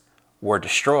Kenites, were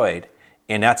destroyed.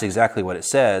 And that's exactly what it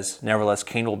says. Nevertheless,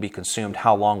 Cain will be consumed.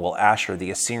 How long will Asher,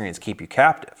 the Assyrians, keep you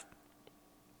captive?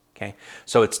 Okay,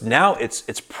 so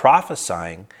it's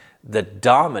prophesying the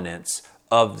dominance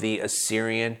of the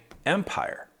Assyrian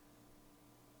Empire,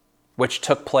 which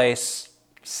took place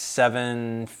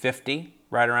 750,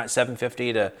 right around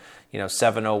 750 to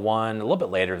 701, a little bit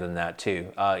later than that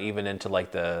too, even into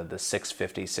like the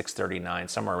 650, 639,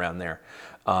 somewhere around there.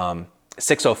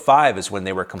 605 is when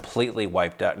they were completely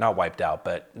not wiped out,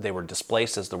 but they were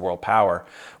displaced as the world power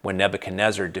when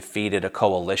Nebuchadnezzar defeated a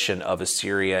coalition of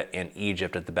Assyria and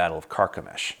Egypt at the Battle of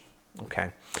Carchemish.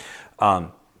 Okay. I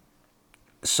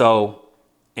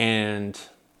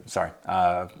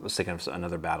was thinking of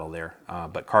another battle there,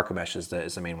 but Carchemish is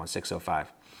the main one, 605.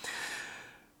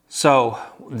 So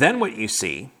then what you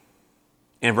see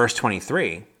in verse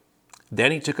 23,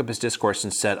 then he took up his discourse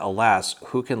and said, alas,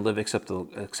 who can live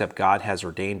except God has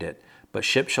ordained it? But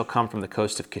ships shall come from the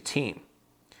coast of Kittim,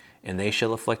 and they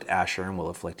shall afflict Asher and will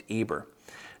afflict Eber.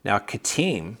 Now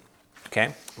Kittim, okay,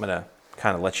 I'm going to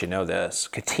kind of let you know this.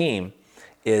 Kittim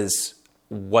is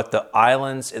what the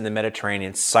islands in the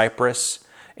Mediterranean, Cyprus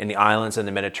and the islands in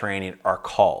the Mediterranean are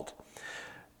called.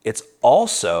 It's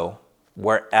also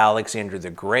where Alexander the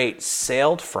Great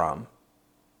sailed from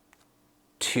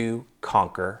to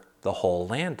conquer the whole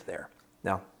land there.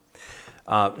 Now,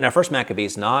 First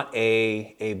Maccabees is not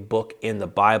a book in the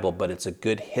Bible, but it's a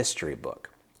good history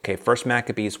book. Okay, First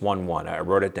Maccabees 1:1. I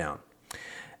wrote it down.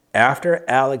 After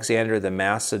Alexander the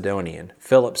Macedonian,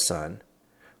 Philip's son,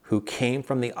 who came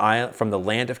from the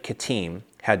land of Kittim,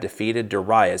 had defeated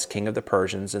Darius, king of the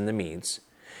Persians and the Medes,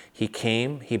 he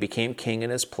became king in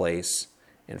his place,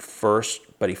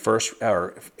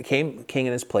 became king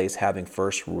in his place, having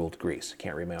first ruled Greece. I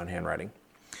can't read my own handwriting.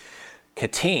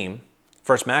 Kittim,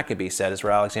 First Maccabees said, is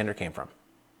where Alexander came from.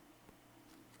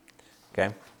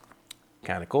 Okay,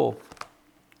 kind of cool.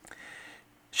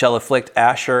 shall afflict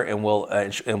Asher and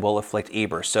will afflict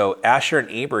Eber. So Asher and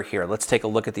Eber here, let's take a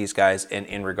look at these guys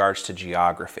in regards to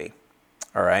geography.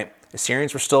 All right.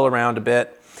 Assyrians were still around a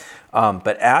bit.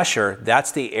 But Asher,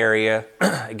 that's the area,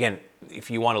 again, if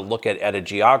you want to look at a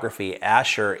geography,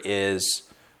 Asher is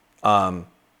the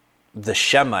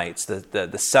Shemites,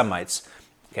 the Semites.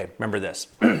 Okay, remember this.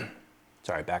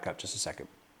 Sorry, back up just a second.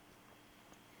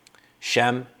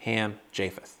 Shem, Ham,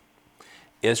 Japheth.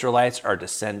 Israelites are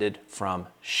descended from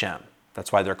Shem.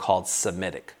 That's why they're called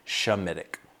Semitic,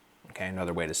 Shemitic. Okay,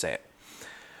 another way to say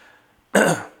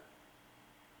it.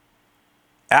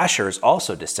 Asher is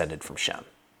also descended from Shem.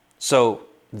 So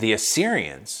the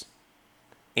Assyrians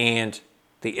and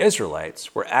the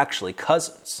Israelites were actually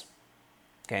cousins,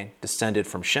 okay, descended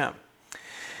from Shem.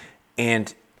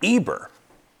 And Eber,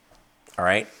 all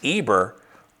right, Eber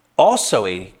also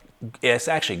is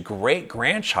actually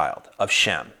great-grandchild of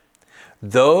Shem.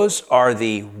 Those are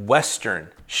the Western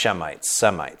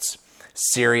Semites.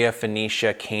 Syria,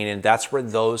 Phoenicia, Canaan, that's where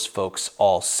those folks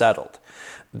all settled.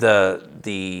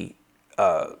 The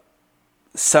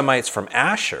Semites from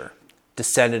Asher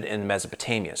descended in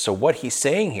Mesopotamia. So what he's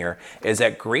saying here is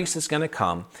that Greece is going to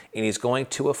come and he's going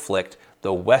to afflict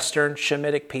the Western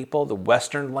Shemitic people, the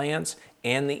Western lands,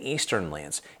 and the Eastern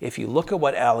lands. If you look at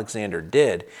what Alexander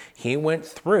did, he went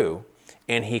through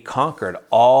and he conquered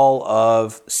all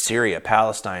of Syria,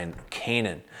 Palestine,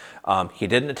 Canaan. He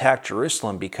didn't attack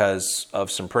Jerusalem because of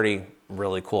some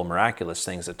really cool, miraculous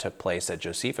things that took place that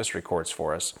Josephus records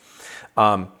for us.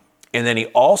 And then he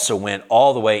also went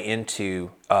all the way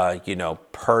into,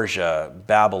 Persia,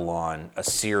 Babylon,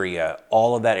 Assyria,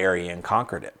 all of that area and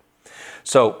conquered it.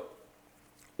 So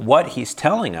what he's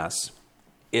telling us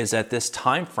is that this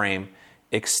time frame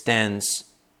extends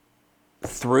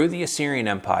through the Assyrian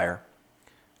Empire,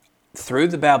 through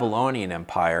the Babylonian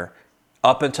Empire,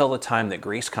 up until the time that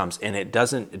Greece comes, and it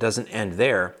doesn't end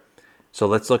there. So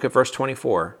let's look at verse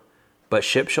 24. But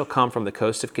ships shall come from the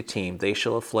coast of Kittim, they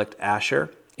shall afflict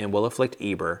Asher and will afflict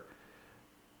Eber,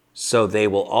 so they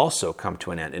will also come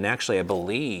to an end. And actually, I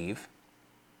believe,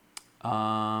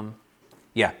 so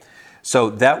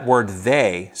that word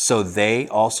they, so they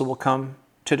also will come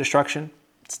to destruction,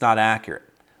 it's not accurate.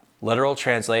 Literal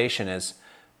translation is,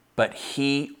 but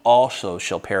he also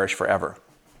shall perish forever.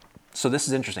 So this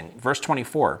is interesting. Verse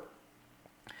 24,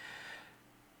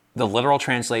 the literal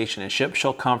translation is, ships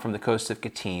shall come from the coast of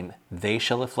Kittim, they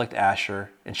shall afflict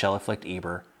Asher and shall afflict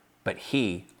Eber, but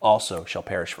he also shall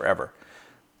perish forever.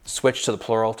 Switch to the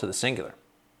plural to the singular.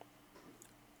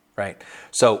 Right?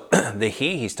 So the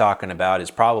he's talking about is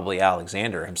probably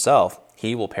Alexander himself.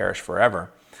 He will perish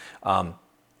forever.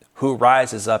 Who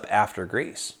rises up after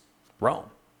Greece?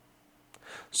 Rome.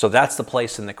 So that's the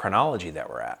place in the chronology that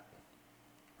we're at.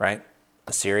 Right?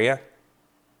 Assyria,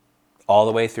 all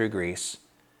the way through Greece,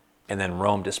 and then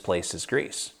Rome displaces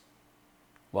Greece.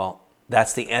 Well,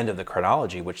 that's the end of the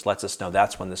chronology, which lets us know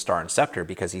that's when the star and scepter,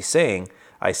 because he's saying,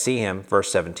 I see him,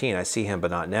 verse 17, I see him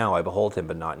but not now, I behold him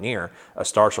but not near. A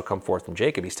star shall come forth from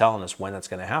Jacob. He's telling us when that's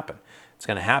going to happen. It's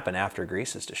going to happen after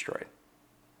Greece is destroyed.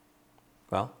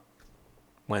 Well,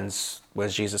 when's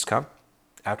Jesus come?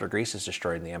 After Greece is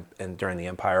destroyed and during the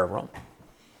Empire of Rome.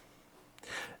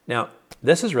 Now,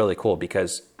 this is really cool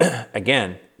because,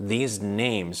 again, these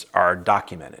names are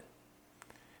documented.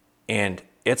 And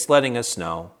it's letting us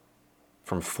know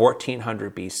from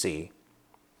 1400 BC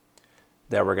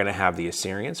that we're going to have the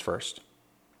Assyrians first.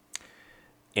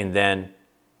 And then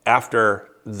after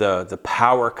the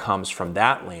power comes from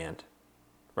that land,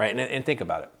 right? And think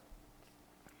about it.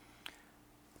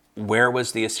 Where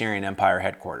was the Assyrian Empire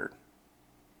headquartered?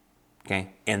 Okay,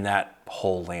 in that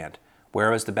whole land.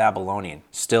 Where was the Babylonian?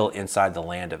 Still inside the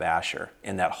land of Asher,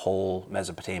 in that whole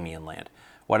Mesopotamian land.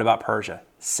 What about Persia?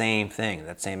 Same thing.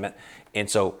 And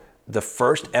so the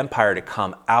first empire to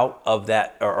come out of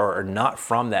that, or not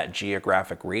from that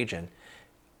geographic region,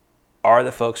 are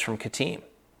the folks from Kittim,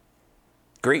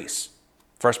 Greece.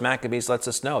 First Maccabees lets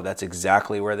us know that's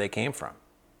exactly where they came from,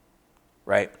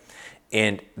 right?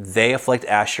 And they afflict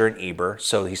Asher and Eber,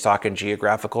 so he's talking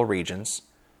geographical regions,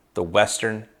 the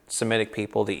Western Semitic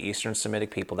people, the Eastern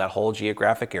Semitic people, that whole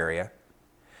geographic area,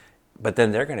 but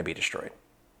then they're going to be destroyed.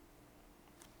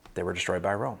 They were destroyed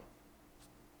by Rome.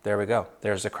 There we go.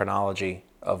 There's the chronology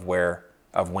of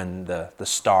when the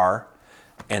star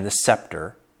and the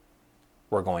scepter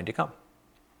were going to come.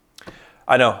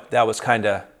 I know that was kind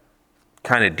of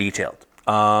detailed.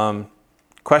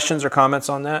 Questions or comments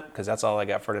on that? Because that's all I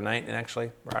got for tonight. And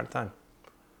actually, we're out of time.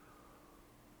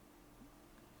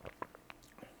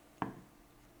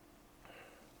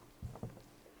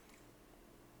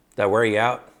 That wear you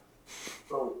out?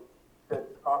 So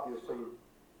it obviously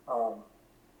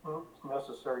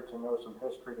necessary to know some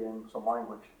history and some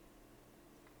language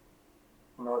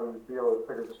in order to be able to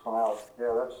figure this one out.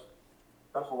 Yeah,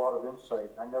 that's a lot of insight.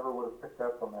 I never would have picked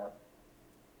up on that.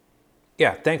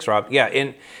 Yeah, thanks, Rob. Yeah,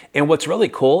 and what's really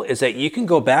cool is that you can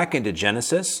go back into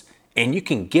Genesis and you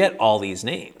can get all these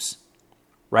names,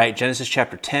 right? Genesis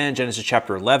chapter 10, Genesis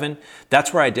chapter 11.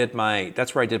 That's where I did my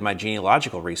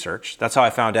genealogical research. That's how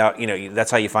I found out. That's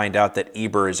how you find out that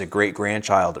Eber is a great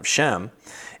grandchild of Shem,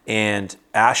 and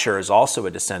Asher is also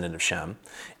a descendant of Shem.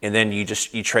 And then you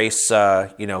trace who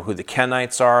the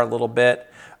Kenites are a little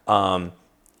bit, and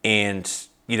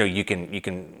you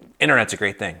can. Internet's a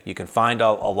great thing. You can find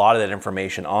a lot of that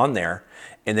information on there,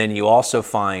 and then you also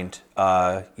find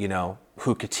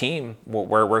who Kittim,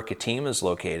 where Kittim is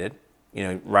located.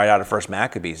 Right out of First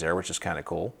Maccabees there, which is kind of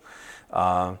cool,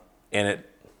 and it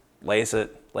lays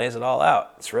it all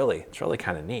out. It's really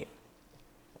kind of neat.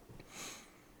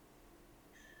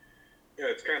 Yeah,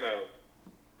 it's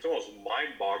almost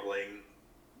mind-boggling.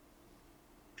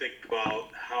 Think about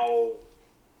how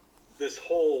this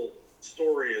whole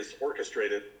story is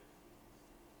orchestrated.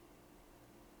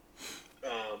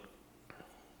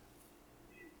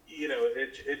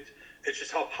 It's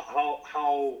just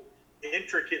how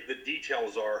intricate the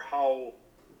details are, how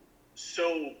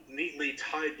so neatly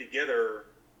tied together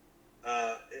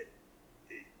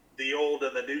the Old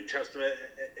and the New Testament,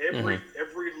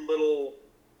 every little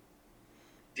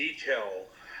detail,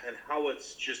 and how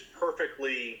it's just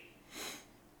perfectly.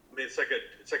 I mean, it's like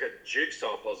a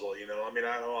jigsaw puzzle, I mean,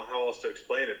 I don't know how else to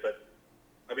explain it, but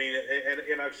I mean,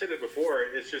 and I've said it before.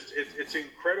 It's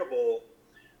incredible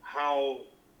how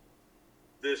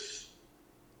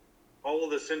all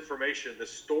of this information, this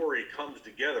story comes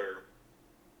together.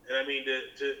 And I mean,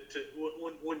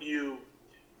 when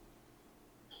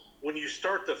you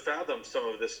start to fathom some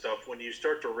of this stuff, when you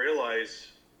start to realize,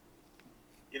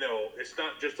 it's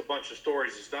not just a bunch of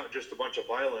stories, it's not just a bunch of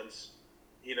violence,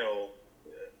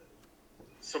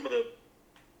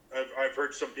 I've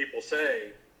heard some people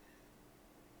say,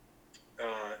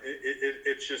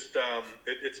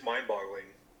 it's mind-boggling.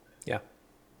 Yeah.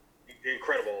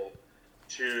 Incredible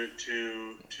to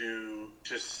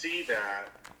see that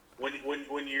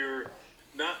when you're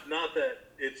not that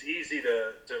it's easy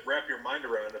to wrap your mind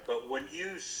around it, but when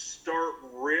you start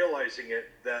realizing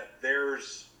that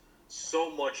there's so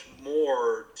much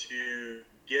more to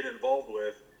get involved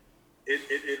with,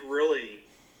 it really,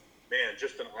 man,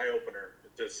 just an eye-opener,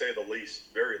 to say the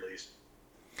least, very least.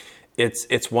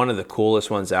 It's one of the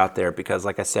coolest ones out there because,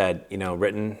 like I said,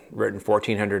 written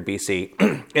 1400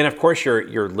 BC, and of course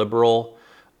your liberal,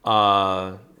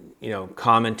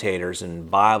 commentators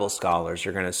and Bible scholars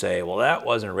are going to say, well, that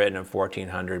wasn't written in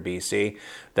 1400 BC.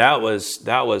 That was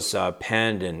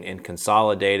penned and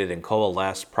consolidated and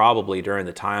coalesced probably during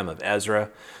the time of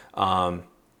Ezra, and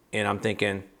I'm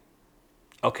thinking,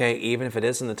 okay, even if it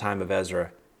is in the time of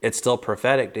Ezra, it's still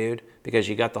prophetic, dude, because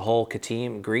you got the whole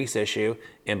Kittim Greece issue,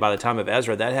 and by the time of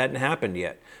Ezra, that hadn't happened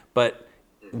yet. But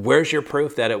where's your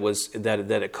proof that it was that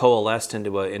it coalesced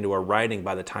into a writing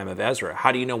by the time of Ezra?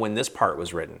 How do you know when this part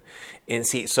was written? And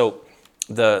see, so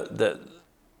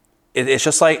it's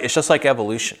just like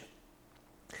evolution.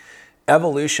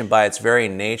 Evolution, by its very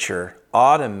nature,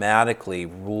 automatically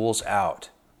rules out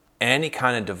any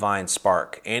kind of divine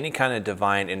spark, any kind of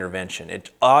divine intervention.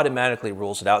 It automatically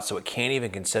rules it out, so it can't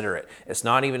even consider it. It's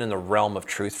not even in the realm of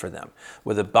truth for them.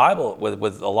 With the Bible,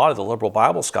 with a lot of the liberal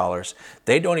Bible scholars,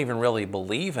 they don't even really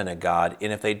believe in a God,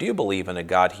 and if they do believe in a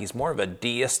God, he's more of a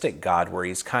deistic God, where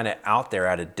he's kind of out there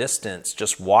at a distance,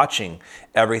 just watching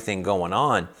everything going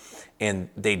on. And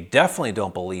they definitely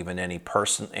don't believe in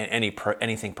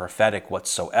anything prophetic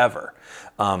whatsoever.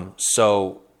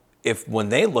 So when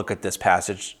they look at this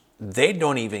passage, they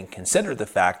don't even consider the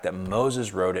fact that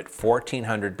Moses wrote it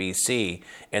 1400 BC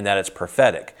and that it's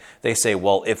prophetic. They say,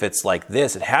 well, if it's like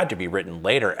this, it had to be written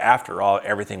later after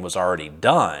everything was already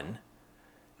done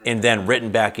and then written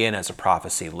back in as a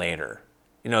prophecy later.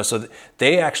 So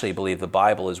they actually believe the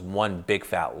Bible is one big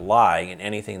fat lie, and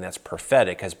anything that's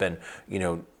prophetic has been,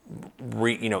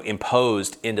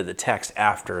 imposed into the text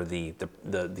after the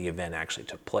event actually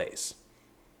took place.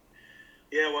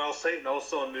 Yeah, well, Satan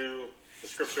also knew the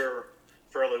scripture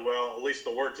fairly well, at least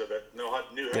the words of it. Knew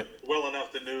well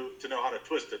enough to know how to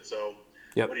twist it. So,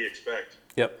 What do you expect?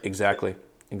 Yep, exactly.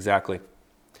 All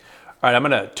right, I'm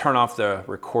going to turn off the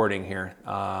recording here,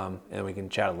 and we can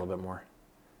chat a little bit more.